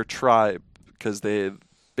essentially your tribe, because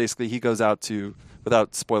he goes out to,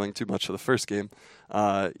 without spoiling too much of the first game,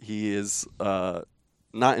 he is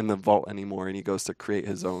not in the vault anymore, and he goes to create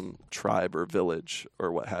his own tribe or village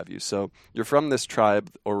or what have you. So you're from this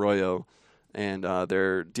tribe, Arroyo, and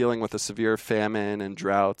they're dealing with a severe famine and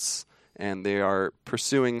droughts, and they are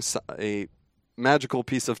pursuing a magical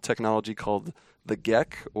piece of technology called the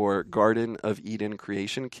GECK, or Garden of Eden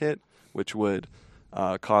Creation Kit, which would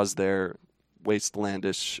cause their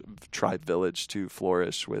wastelandish tribe village to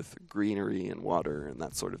flourish with greenery and water and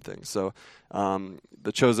that sort of thing. So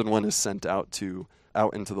the Chosen One is sent out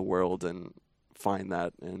into the world and find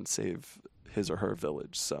that and save his or her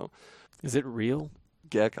village. So, is it real?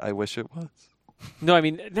 GECK, I wish it was. No, I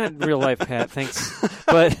mean not in real life, Pat. Thanks,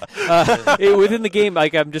 but within the game,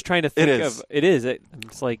 like I'm just trying to think of. It is.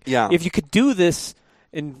 It's like if you could do this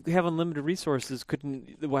and have unlimited resources,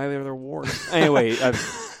 why are there wars? Anyway,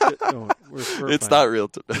 we're it's fine. not real.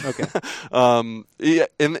 Okay.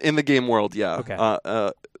 In the game world, yeah.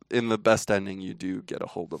 Okay. In the best ending, you do get a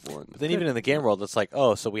hold of one. But then even in the game world, it's like,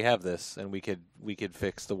 oh, so we have this, and we could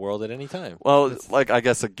fix the world at any time. Well, it's like I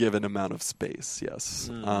guess a given amount of space, yes.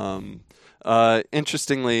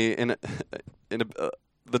 Interestingly,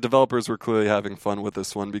 the developers were clearly having fun with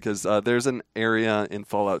this one because there's an area in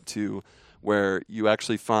Fallout 2 where you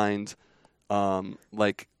actually find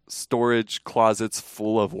like storage closets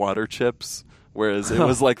full of water chips. Whereas it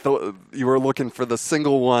was like you were looking for the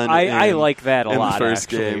single one. I like that a lot. In the first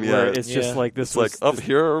actually, game, where it's just like this. It's like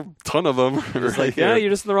here are a ton of them. It's like you're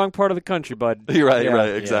just in the wrong part of the country, bud. You're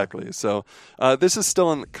right, exactly. Yeah. So this is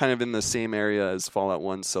still kind of in the same area as Fallout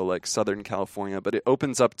 1, so like Southern California, but it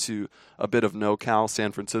opens up to a bit of NoCal.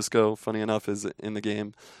 San Francisco, funny enough, is in the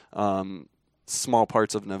game. Small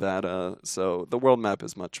parts of Nevada, so the world map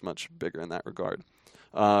is much, much bigger in that regard.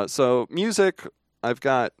 So music, I've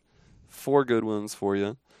got 4 good ones for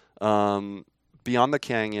you. Beyond the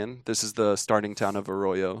Canyon, this is the starting town of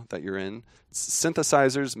Arroyo that you're in.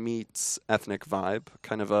 Synthesizers meets ethnic vibe,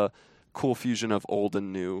 kind of a cool fusion of old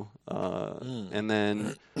and new. And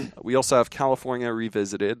then we also have California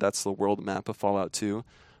Revisited. That's the world map of Fallout 2.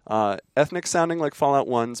 Ethnic sounding like Fallout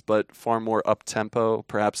 1's, but far more up-tempo,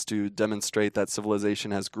 perhaps to demonstrate that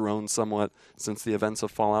civilization has grown somewhat since the events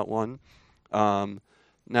of Fallout 1.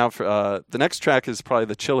 Now, for the next track is probably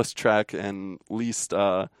the chillest track and least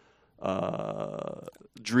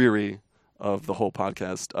dreary of the whole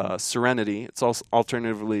podcast. Serenity. It's also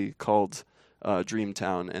alternatively called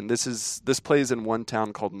Dreamtown, and this plays in one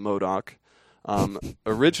town called Modoc.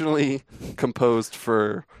 Originally composed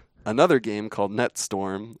for another game called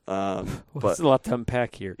NetStorm. It's a lot to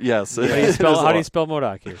unpack here. Yes. How do you spell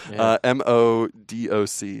MODOK here? Yeah.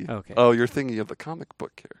 MODOC. Okay. Oh, you're thinking of the comic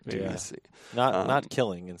book character. Yeah. I see. Not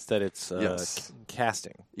killing. Instead, it's yes.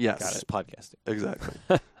 casting. Yes. Got it. Podcasting.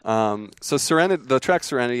 Exactly. So Serenity, the track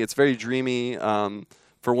Serenity, it's very dreamy.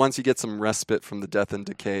 For once, you get some respite from the death and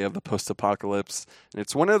decay of the post-apocalypse. And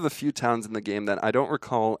it's one of the few towns in the game that I don't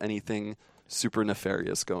recall anything super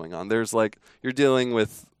nefarious going on. There's you're dealing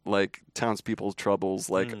with townspeople's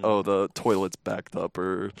troubles, oh, the toilet's backed up,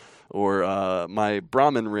 or my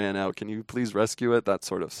Brahmin ran out, can you please rescue it, that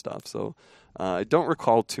sort of stuff. So I don't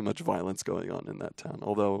recall too much violence going on in that town,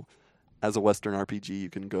 although as a Western RPG you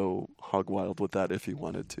can go hog wild with that if you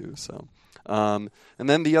wanted to. So and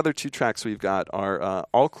then the other 2 tracks we've got are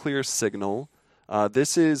All Clear Signal.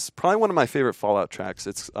 This is probably one of my favorite Fallout tracks.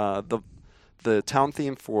 It's the town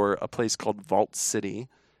theme for a place called Vault City.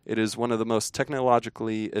 It is one of the most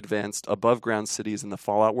technologically advanced above-ground cities in the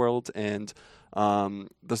Fallout world, and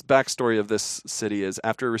the backstory of this city is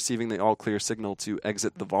after receiving the all-clear signal to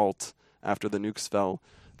exit the vault after the nukes fell,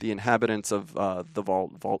 the inhabitants of the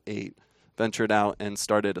Vault 8, ventured out and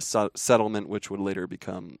started a settlement which would later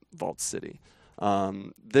become Vault City.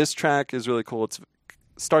 This track is really cool. It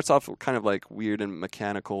starts off kind of weird and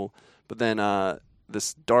mechanical, but then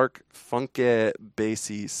this dark, funky,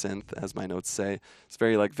 bassy synth, as my notes say. It's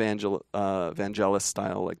very Vangelis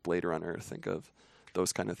style, like Blade Runner. Think of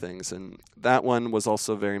those kind of things. And that one was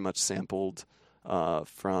also very much sampled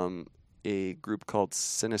from a group called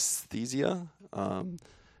Synesthesia. And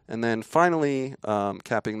then finally,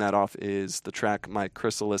 capping that off is the track My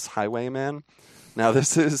Chrysalis Highwayman. Now,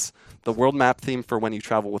 this is the world map theme for when you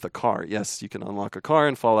travel with a car. Yes, you can unlock a car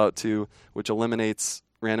in Fallout 2, which eliminates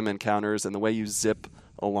random encounters, and the way you zip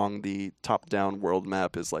along the top-down world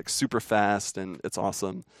map is super fast, and it's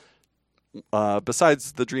awesome.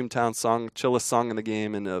 Besides the Dreamtown song, chillest song in the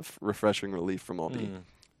game, and a refreshing relief from all the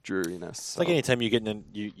dreariness. It's like anytime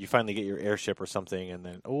you finally get your airship or something, and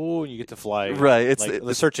then you get to fly. Right, it's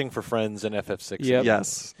the searching for friends in FF6. Yep.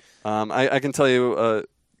 Yes, I can tell you,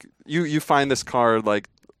 you find this car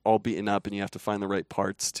all beaten up, and you have to find the right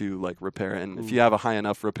parts to repair it. And if you have a high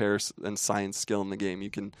enough repair and science skill in the game, you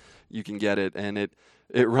can get it. And it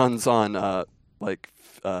runs on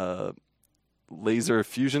laser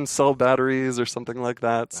fusion cell batteries or something like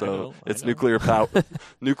that. So it's nuclear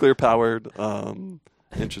powered.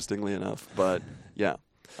 Interestingly enough, but yeah,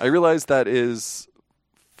 I realize that is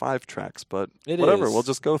 5 tracks, but whatever. We'll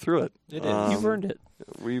just go through it. It is. You've earned it.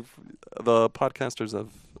 The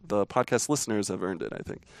podcast listeners have earned it, I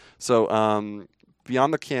think. So,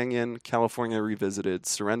 Beyond the Canyon, California Revisited,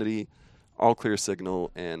 Serenity, All Clear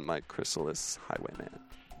Signal, and My Chrysalis Highwayman.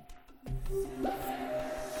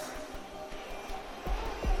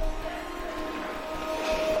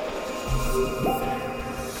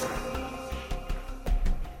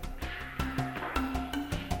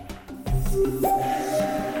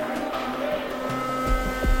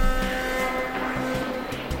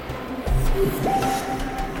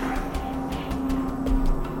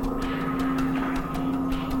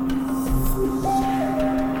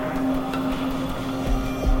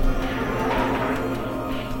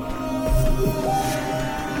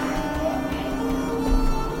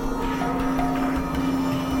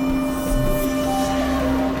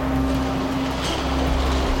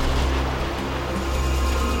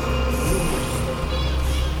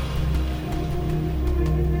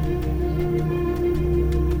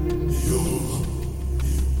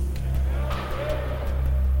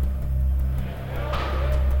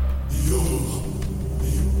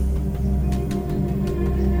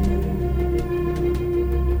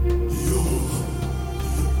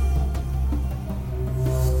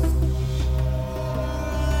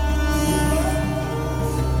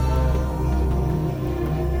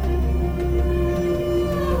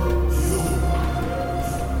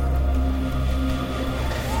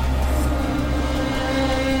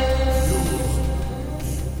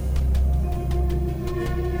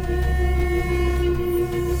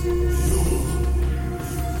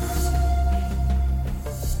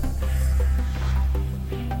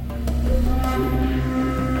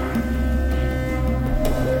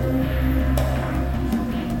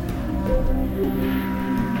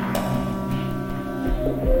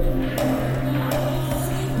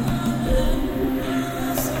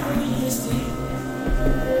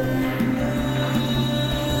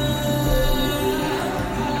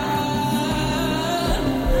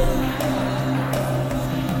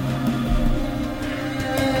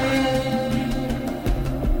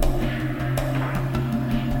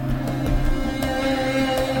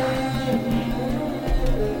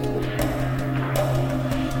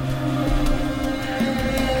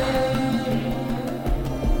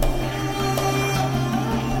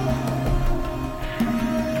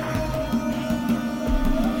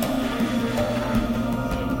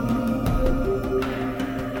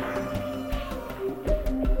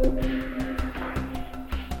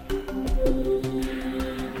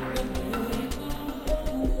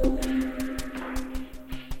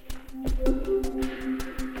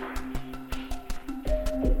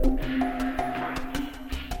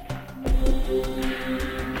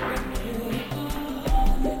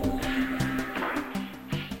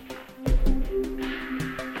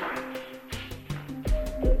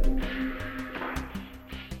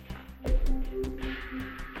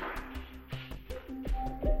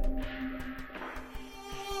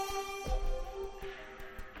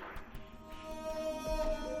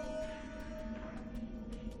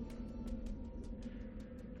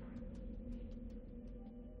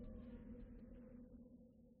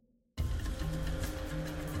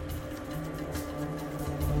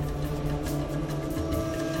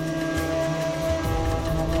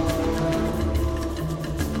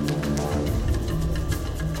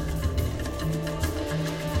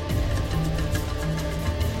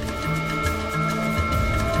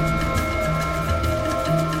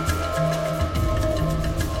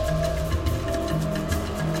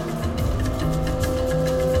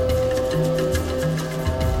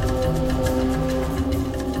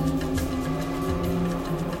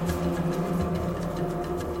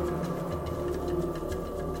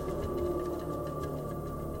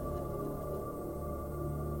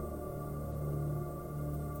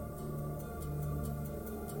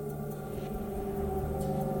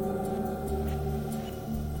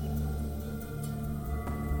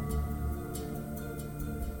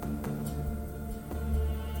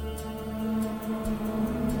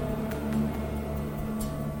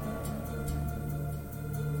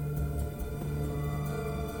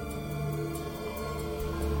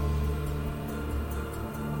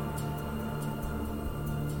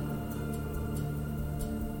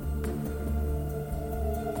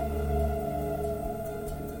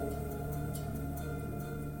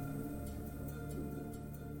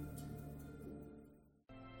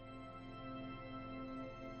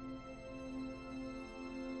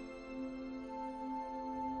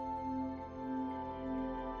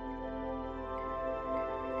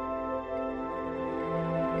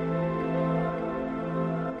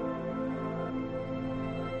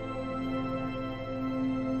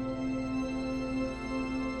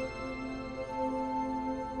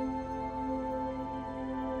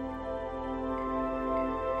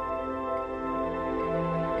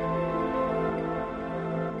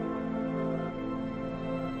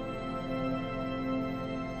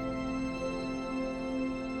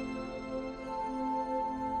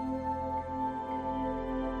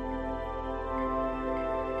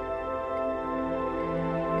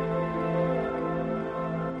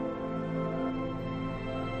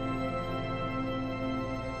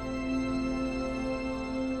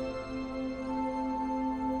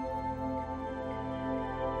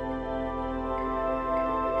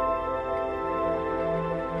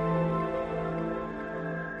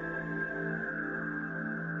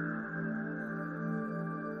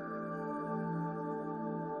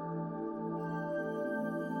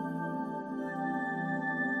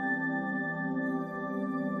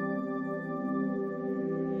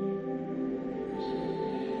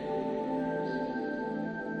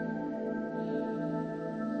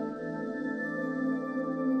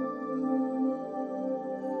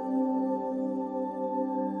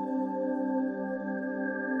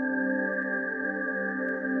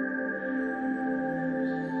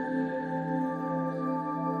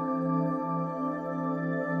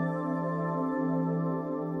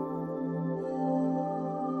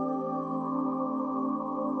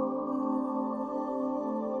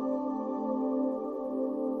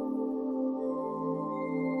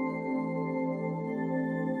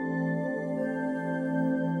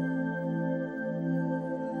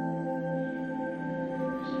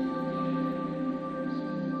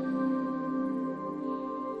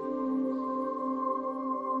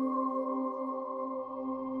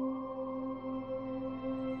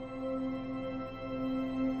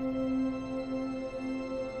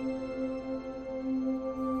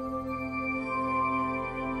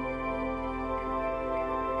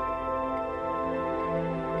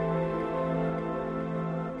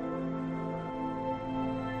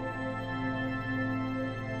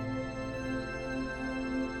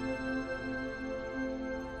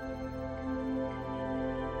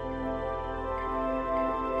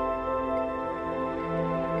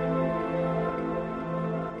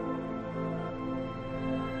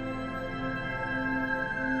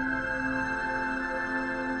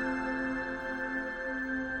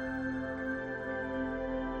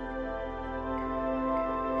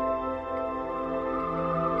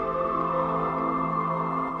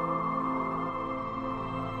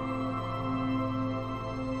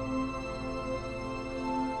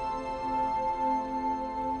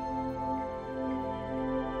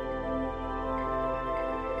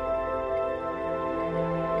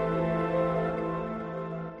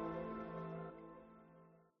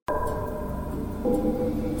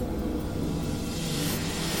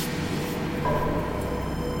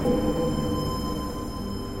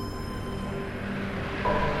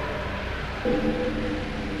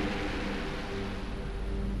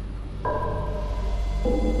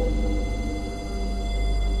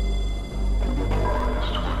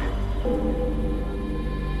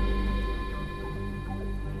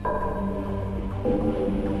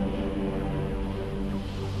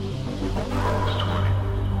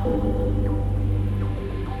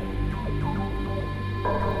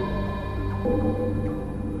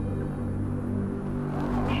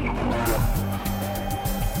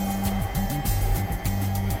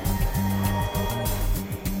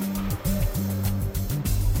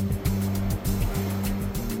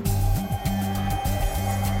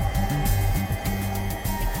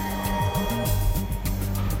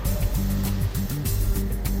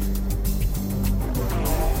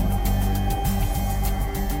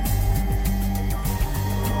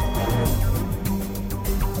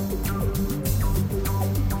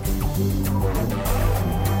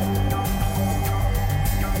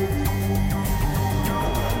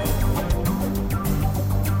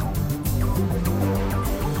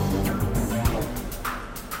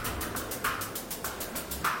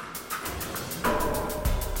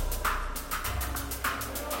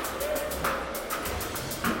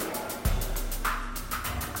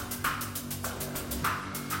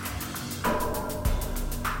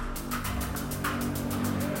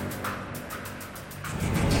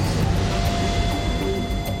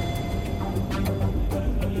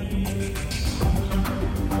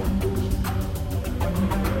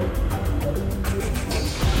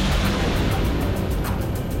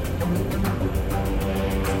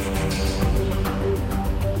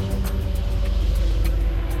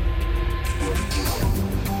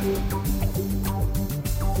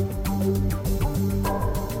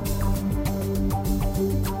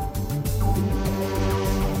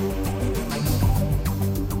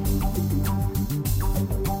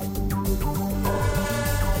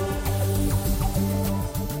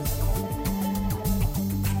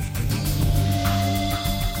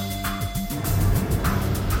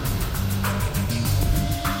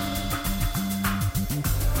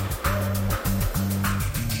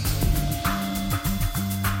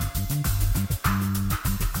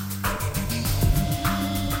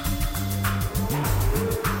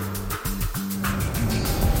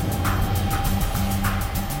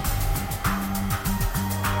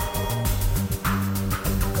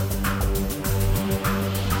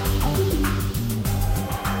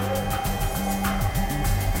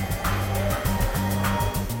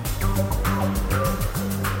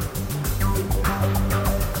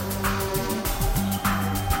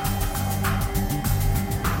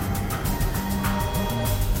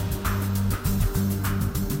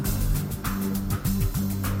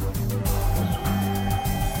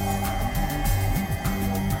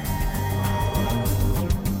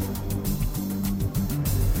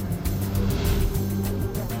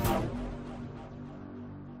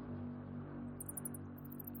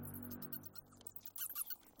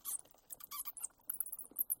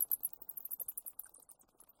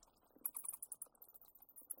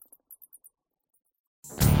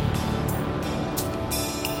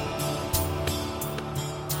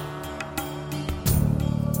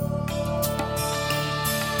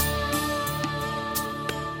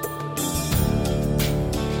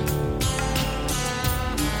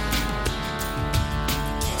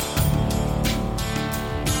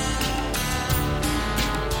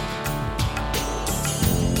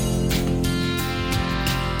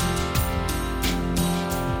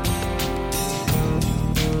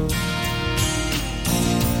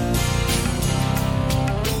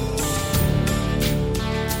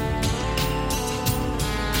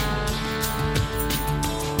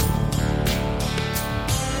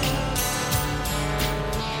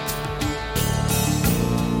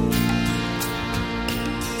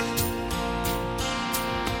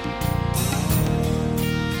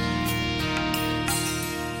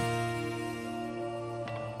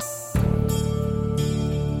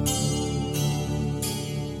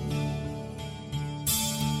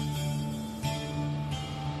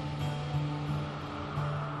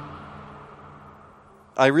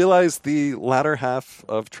 I realized the latter half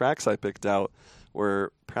of tracks I picked out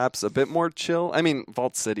were perhaps a bit more chill. I mean,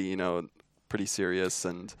 Vault City, you know, pretty serious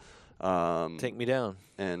and Take Me Down.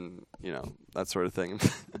 And, you know, that sort of thing.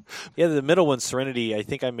 Yeah, the middle one, Serenity, I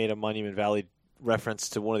think I made a Monument Valley reference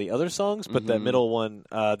to one of the other songs, but that middle one,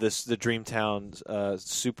 the Dreamtown,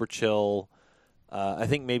 super chill. I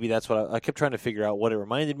think maybe that's what I kept trying to figure out what it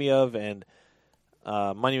reminded me of, and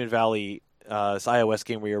Monument Valley this iOS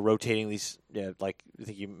game where you're rotating these, like I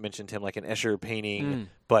think you mentioned, Tim, like an Escher painting,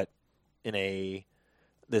 but in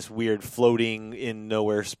this weird floating in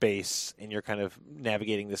nowhere space, and you're kind of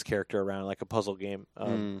navigating this character around like a puzzle game.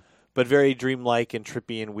 But very dreamlike and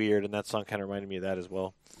trippy and weird, and that song kind of reminded me of that as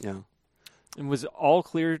well. Yeah. And was All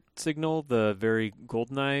Clear Signal the very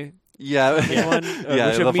GoldenEye one?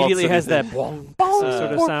 Which immediately has that sort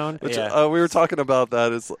of sound. Which, we were talking about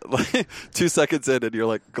that. It's like 2 seconds in, and you're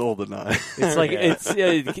like, GoldenEye. It's like it's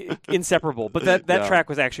inseparable. But that track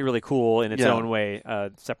was actually really cool in its own way,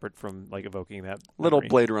 separate from like evoking that little memory.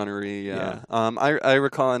 Blade Runner-y. Yeah. I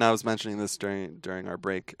recall, and I was mentioning this during our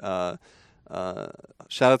break.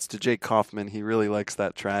 Shoutouts to Jake Kaufman. He really likes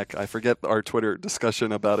that track. I forget our Twitter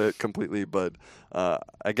discussion about it completely, but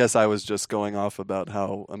I guess I was just going off about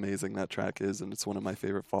how amazing that track is, and it's one of my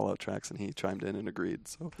favorite Fallout tracks, and he chimed in and agreed.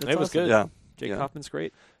 So it was good. Yeah. Jake Kaufman's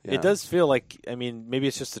great. Yeah. It does feel like, I mean, maybe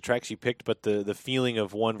it's just the tracks you picked, but the feeling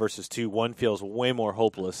of 1 versus 2, 1 feels way more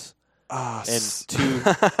hopeless. And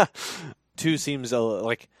 2 seems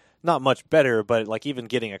like not much better, but like even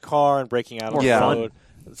getting a car and breaking out on the road.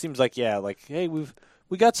 It seems like, hey,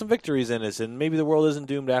 we got some victories in us, and maybe the world isn't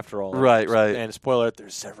doomed after all. Right. And spoiler alert,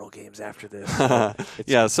 there's several games after this.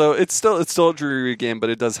 So it's still a dreary game,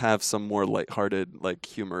 but it does have some more lighthearted, like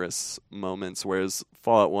humorous moments, whereas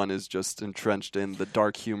Fallout 1 is just entrenched in the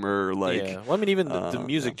dark humor. Well, I mean, even the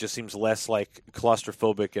music just seems less like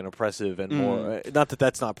claustrophobic and oppressive and more. Not that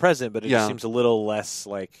that's not present, but it just seems a little less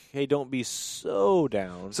like, hey, don't be so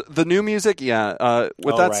down. So the new music, with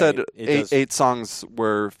that said, eight songs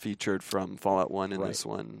were featured from Fallout 1 in this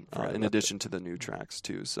one, in addition to the new tracks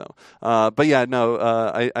too. So, I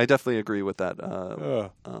definitely agree with that.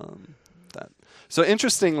 So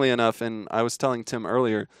interestingly enough, and I was telling Tim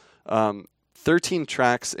earlier, 13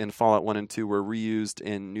 tracks in Fallout 1 and 2 were reused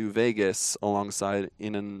in New Vegas alongside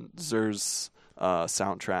Inan Zur's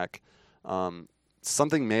soundtrack.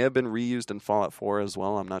 Something may have been reused in Fallout 4 as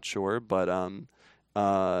well. I'm not sure, but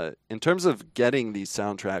in terms of getting these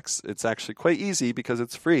soundtracks, it's actually quite easy because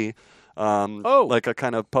it's free. Like a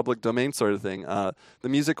kind of public domain sort of thing. The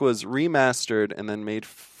music was remastered and then made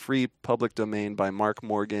free public domain by Mark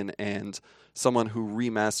Morgan and someone who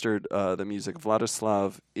remastered the music,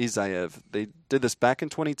 Vladislav Izaev. They did this back in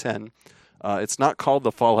 2010. It's not called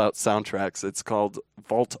the Fallout soundtracks. It's called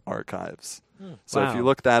Vault Archives. So if you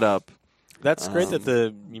look that up... That's great that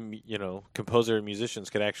the composer and musicians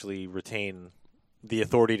could actually retain the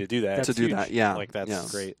authority to do that. That's huge.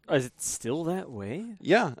 That's great. Is it still that way?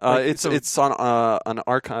 Yeah, it's on an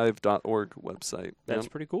archive.org website. That's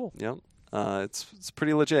pretty cool. Yeah, it's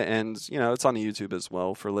pretty legit, and it's on YouTube as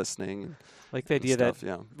well for listening. Like the idea that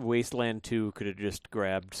Wasteland 2 could have just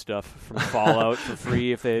grabbed stuff from Fallout for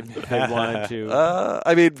free if they wanted to.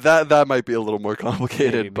 I mean, that might be a little more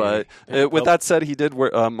complicated, but with that said, he did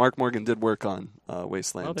work. Mark Morgan did work on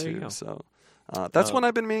Wasteland 2, so. That's one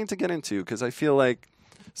I've been meaning to get into because I feel like,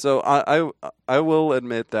 I will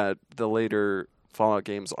admit that the later Fallout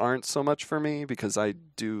games aren't so much for me because I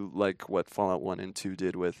do like what Fallout 1 and 2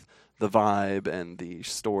 did with the vibe and the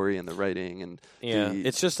story and the writing and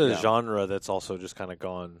it's just a genre that's also just kind of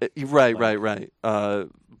gone. Right.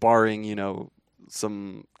 Barring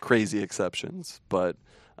some crazy exceptions, but.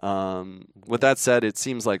 With that said, it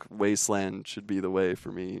seems like Wasteland should be the way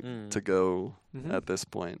for me to go at this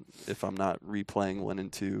point if I'm not replaying 1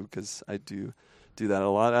 and 2 because I do that a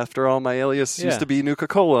lot. After all, my alias used to be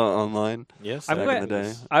Nuka-Cola online. Yes, back in the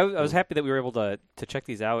day. I was happy that we were able to check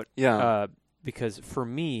these out. Yeah, because for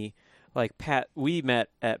me, like Pat, we met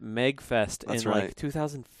at MegFest like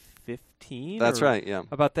 2015. That's right. Yeah,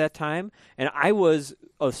 about that time, and I was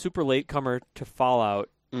a super late comer to Fallout.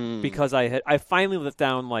 Because I finally let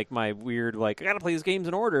down like my weird I gotta play these games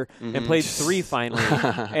in order and played 3 finally,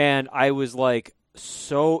 and I was like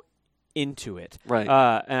so into it, right?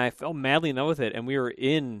 And I fell madly in love with it, and we were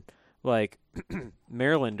in like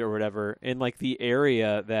Maryland or whatever in like the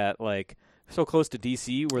area that like so close to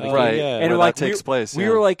DC where the game and where like that takes place. We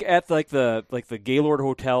were like at like the Gaylord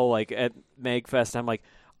Hotel like at MegFest. I'm like,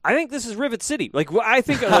 I think this is Rivet City. Like, I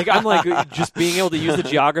think, like, I'm like just being able to use the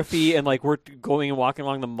geography, and like we're going and walking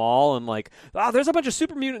along the mall, and like, there's a bunch of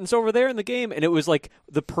super mutants over there in the game, and it was like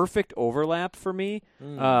the perfect overlap for me.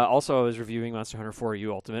 Also, I was reviewing Monster Hunter 4U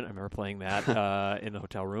Ultimate. I remember playing that in the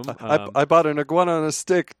hotel room. I bought an iguana on a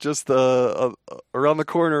stick just around the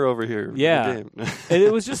corner over here. Yeah, in the game. And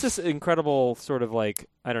it was just this incredible sort of like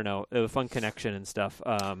it was a fun connection and stuff.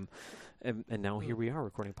 And now here we are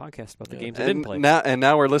recording a podcast about the games I didn't play.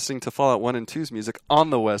 Now we're listening to Fallout 1 and 2's music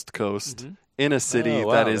on the West Coast in a city Oh,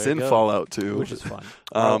 wow, that is there in you go. Fallout 2. which is fun.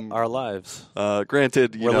 Our lives.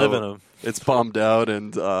 Granted, We're living them. it's bombed out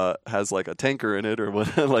and has like a tanker in it or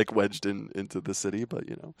what, like wedged into the city, but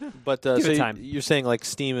But Give so it time. you're saying like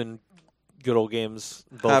Steam and Good Old Games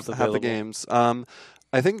both have available? the games.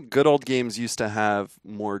 I think Good Old Games used to have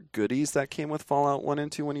more goodies that came with Fallout 1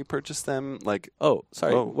 and 2 when you purchased them. Like, Oh,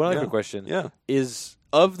 sorry. One other yeah. quick question. Yeah. Is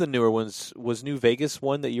of the newer ones, was New Vegas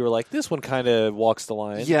one that you were like, this one kind of walks the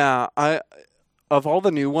line? Yeah, of all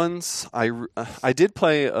the new ones, I did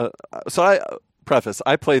play.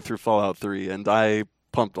 I played through Fallout 3, and I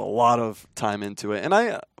pumped a lot of time into it,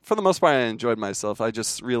 and for the most part, I enjoyed myself. I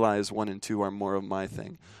just realized 1 and 2 are more of my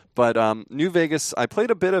thing. But New Vegas, I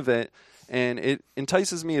played a bit of it, and it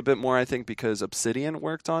entices me a bit more, I think, because Obsidian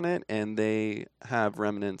worked on it, and they have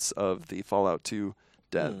remnants of the Fallout 2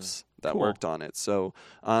 devs that cool. worked on it. So,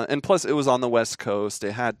 and plus, it was on the West Coast.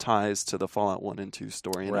 It had ties to the Fallout 1 and 2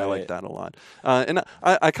 story, and I like Right. that a lot. And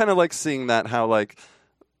I kind of like seeing that, how like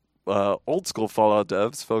old school Fallout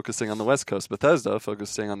devs focusing on the West Coast, Bethesda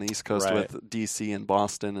focusing on the East Coast Right. with DC and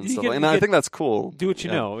Boston and You stuff. get- and you I get- think that's cool. Do what you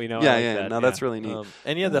Yeah. know. I Yeah, like yeah. that, No, that's really neat.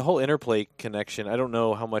 And the whole interplay connection, I don't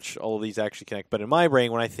know how much all of these actually connect, but in my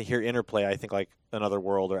brain, when I hear interplay, I think like Another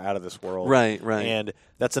World or Out of This World. Right. And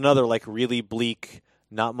that's another like really bleak,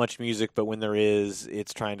 not much music, but when there is,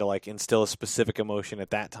 it's trying to like instill a specific emotion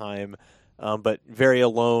at that time, but very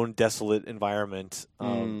alone, desolate environment.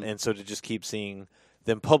 And so to just keep seeing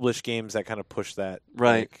them publish games that kind of push that.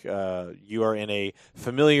 Right. Like, you are in a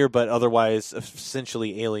familiar but otherwise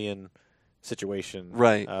essentially alien situation.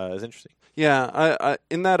 Right. Is interesting. Yeah, I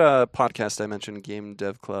in that podcast I mentioned, Game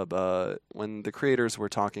Dev Club, when the creators were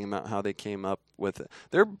talking about how they came up with it,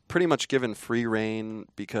 they're pretty much given free reign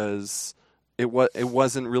because it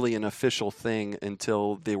wasn't really an official thing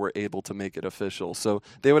until they were able to make it official. So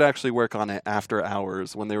they would actually work on it after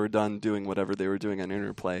hours when they were done doing whatever they were doing on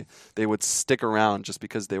Interplay. They would stick around just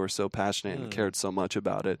because they were so passionate and cared so much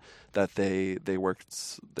about it that they worked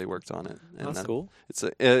on it. And That's cool.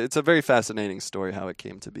 It's a very fascinating story how it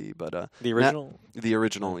came to be, but The original? the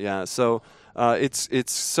original, yeah. So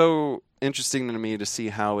it's so interesting to me to see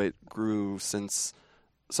how it grew since.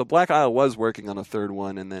 So Black Isle was working on a third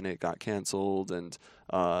one, and then it got canceled, and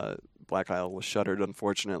Black Isle was shuttered,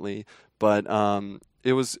 unfortunately. But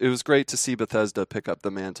it was great to see Bethesda pick up the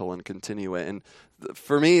mantle and continue it. And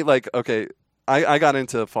for me, like, okay, I got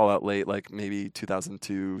into Fallout late, like maybe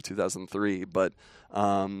 2002, 2003, but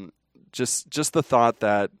just the thought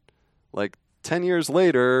that like 10 years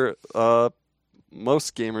later,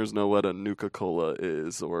 most gamers know what a Nuka-Cola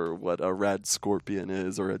is, or what a Rad Scorpion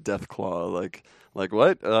is, or a Deathclaw. Like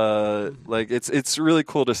what? Like it's really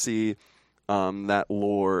cool to see that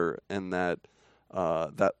lore and that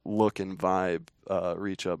look and vibe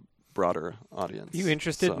reach a broader audience. You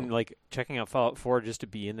interested So, in like checking out Fallout 4 just to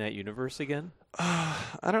be in that universe again?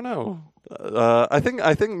 I don't know. I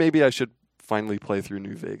think maybe I should finally play through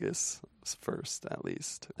New Vegas first, at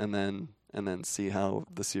least, and then see how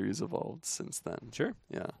the series evolved since then. Sure.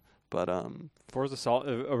 Yeah, but 4 is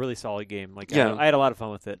a really solid game. Like, Yeah. I had a lot of fun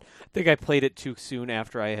with it. I think I played it too soon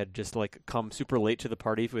after I had just like come super late to the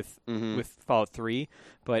party with Fallout 3,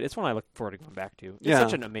 but it's one I look forward to going back to. It's Yeah.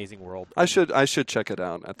 such an amazing world. I should check it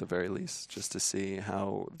out at the very least, just to see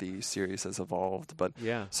how the series has evolved. But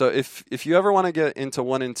Yeah. so if you ever want to get into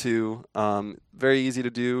 1 and 2, very easy to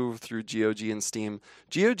do through GOG and Steam.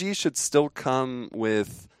 GOG should still come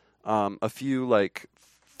with a few like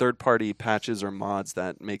third-party patches or mods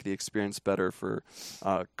that make the experience better for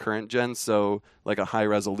current gen. So like a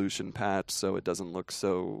high-resolution patch, so it doesn't look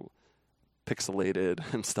so pixelated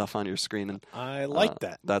and stuff on your screen, and I like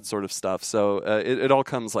that sort of stuff. So it all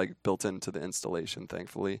comes like built into the installation,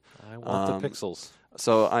 thankfully. I want the pixels.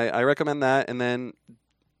 So I recommend that. And then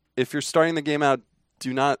if you're starting the game out,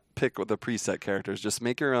 do not pick the preset characters. Just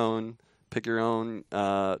make your own. Pick your own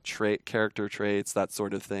character traits, that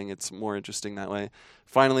sort of thing. It's more interesting that way.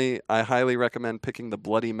 Finally, I highly recommend picking the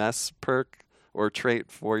Bloody Mess perk or trait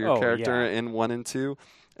for your character in 1 and 2.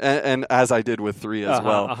 And as I did with 3 as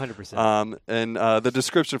well. 100%. And the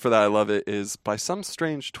description for that, I love it, is by some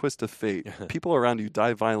strange twist of fate, people around you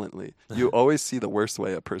die violently. You always see the worst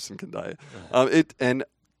way a person can die. And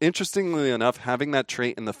interestingly enough, having that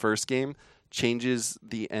trait in the first game changes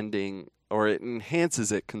the ending, or it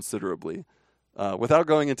enhances it considerably. Without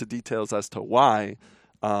going into details as to why,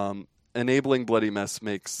 enabling Bloody Mess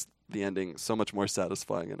makes the ending so much more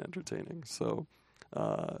satisfying and entertaining. So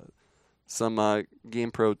some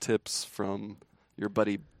GamePro tips from your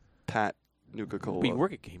buddy Pat Nuka-Cola. We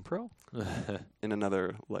work at GamePro? In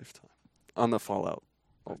another lifetime. On the Fallout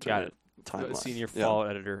alternate Got it. timeline. Senior Yeah. Fallout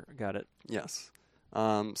editor. Got it. Yes.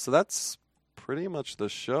 So that's pretty much the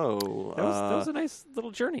show. That was a nice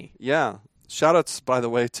little journey. Yeah. Shout-outs, by the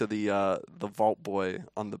way, to the Vault Boy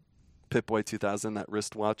on the Pip-Boy 2000, that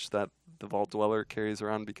wristwatch that the Vault Dweller carries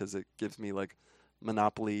around, because it gives me, like,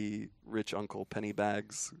 Monopoly Rich Uncle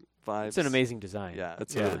Pennybags vibes. It's an amazing design. Yeah,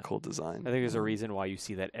 it's a really cool design. I think there's a reason why you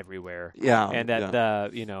see that everywhere. Yeah. And that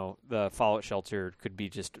the Fallout Shelter could be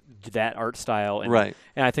just that art style. And, right.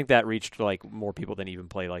 And I think that reached like more people than even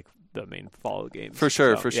play like the main Fallout games. For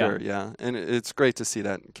sure, yeah. And it's great to see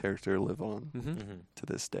that character live on to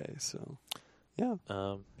this day. So, yeah.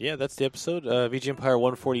 That's the episode. VG Empire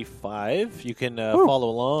 145. You can follow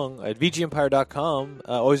along at VGEmpire.com.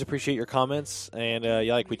 Always appreciate your comments. And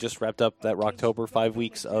like we just wrapped up that Rocktober 5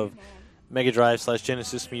 weeks of Mega Drive /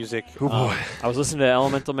 Genesis music. Oh boy! I was listening to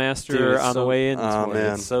Elemental Master on the way in this morning.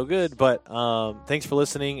 Man. It's so good. But thanks for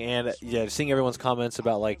listening, and seeing everyone's comments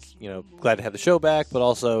about glad to have the show back, but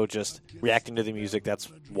also just reacting to the music. That's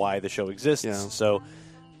why the show exists. Yeah. So.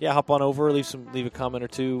 Yeah, hop on over, leave a comment or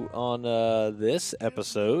two on this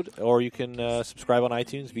episode, or you can subscribe on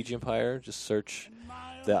iTunes, VG Empire. Just search.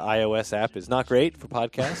 The iOS app is not great for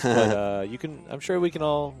podcasts, but you can. I'm sure we can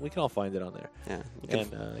all find it on there. Yeah,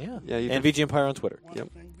 and VG Empire on Twitter. Yep,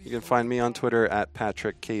 you can find me on Twitter at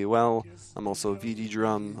PatrickKUL. I'm also VG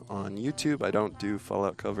Drum on YouTube. I don't do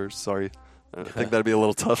Fallout covers. Sorry. I think that'd be a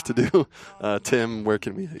little tough to do. Tim, where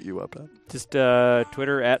can we hit you up at? Just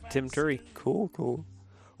Twitter at Tim Turry. Cool.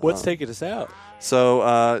 What's taking us out?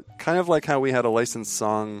 So, kind of like how we had a licensed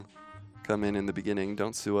song come in the beginning,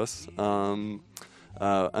 don't sue us.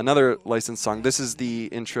 Another licensed song. This is the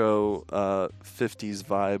intro 50s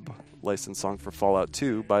vibe licensed song for Fallout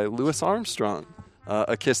 2 by Louis Armstrong,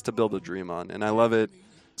 A Kiss to Build a Dream On. And I love it.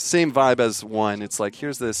 Same vibe as 1. It's like,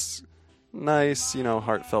 here's this nice,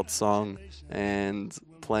 heartfelt song and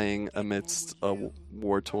playing amidst a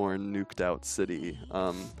war-torn, nuked-out city.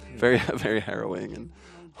 Very, very harrowing and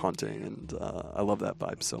haunting, and I love that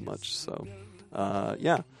vibe so much. So,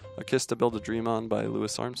 A Kiss to Build a Dream On by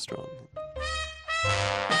Louis Armstrong.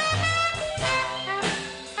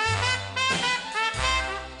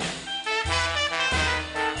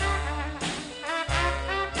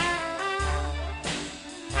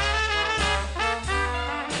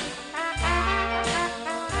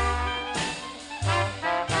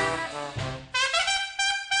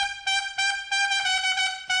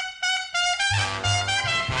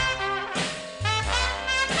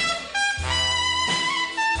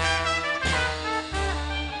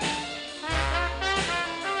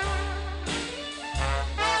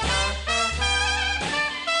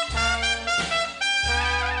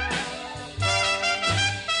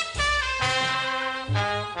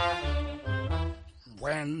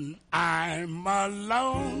 When I'm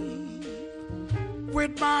alone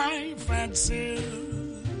with my fancies,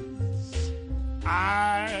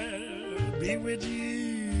 I'll be with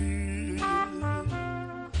you,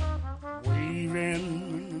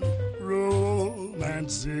 weaving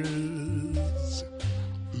romances,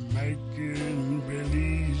 making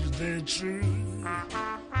believe they're true.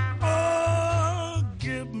 Oh,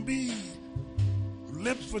 give me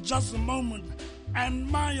lips for just a moment, and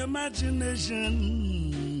my imagination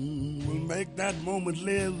will make that moment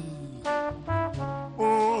live.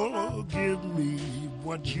 Oh, give me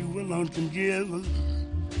what you alone can give.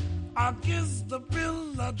 I'll kiss the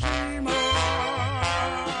bill I dream on.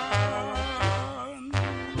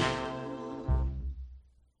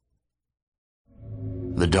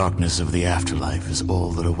 The darkness of the afterlife is all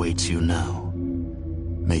that awaits you now.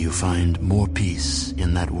 May you find more peace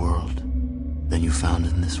in that world than you found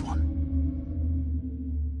in this one.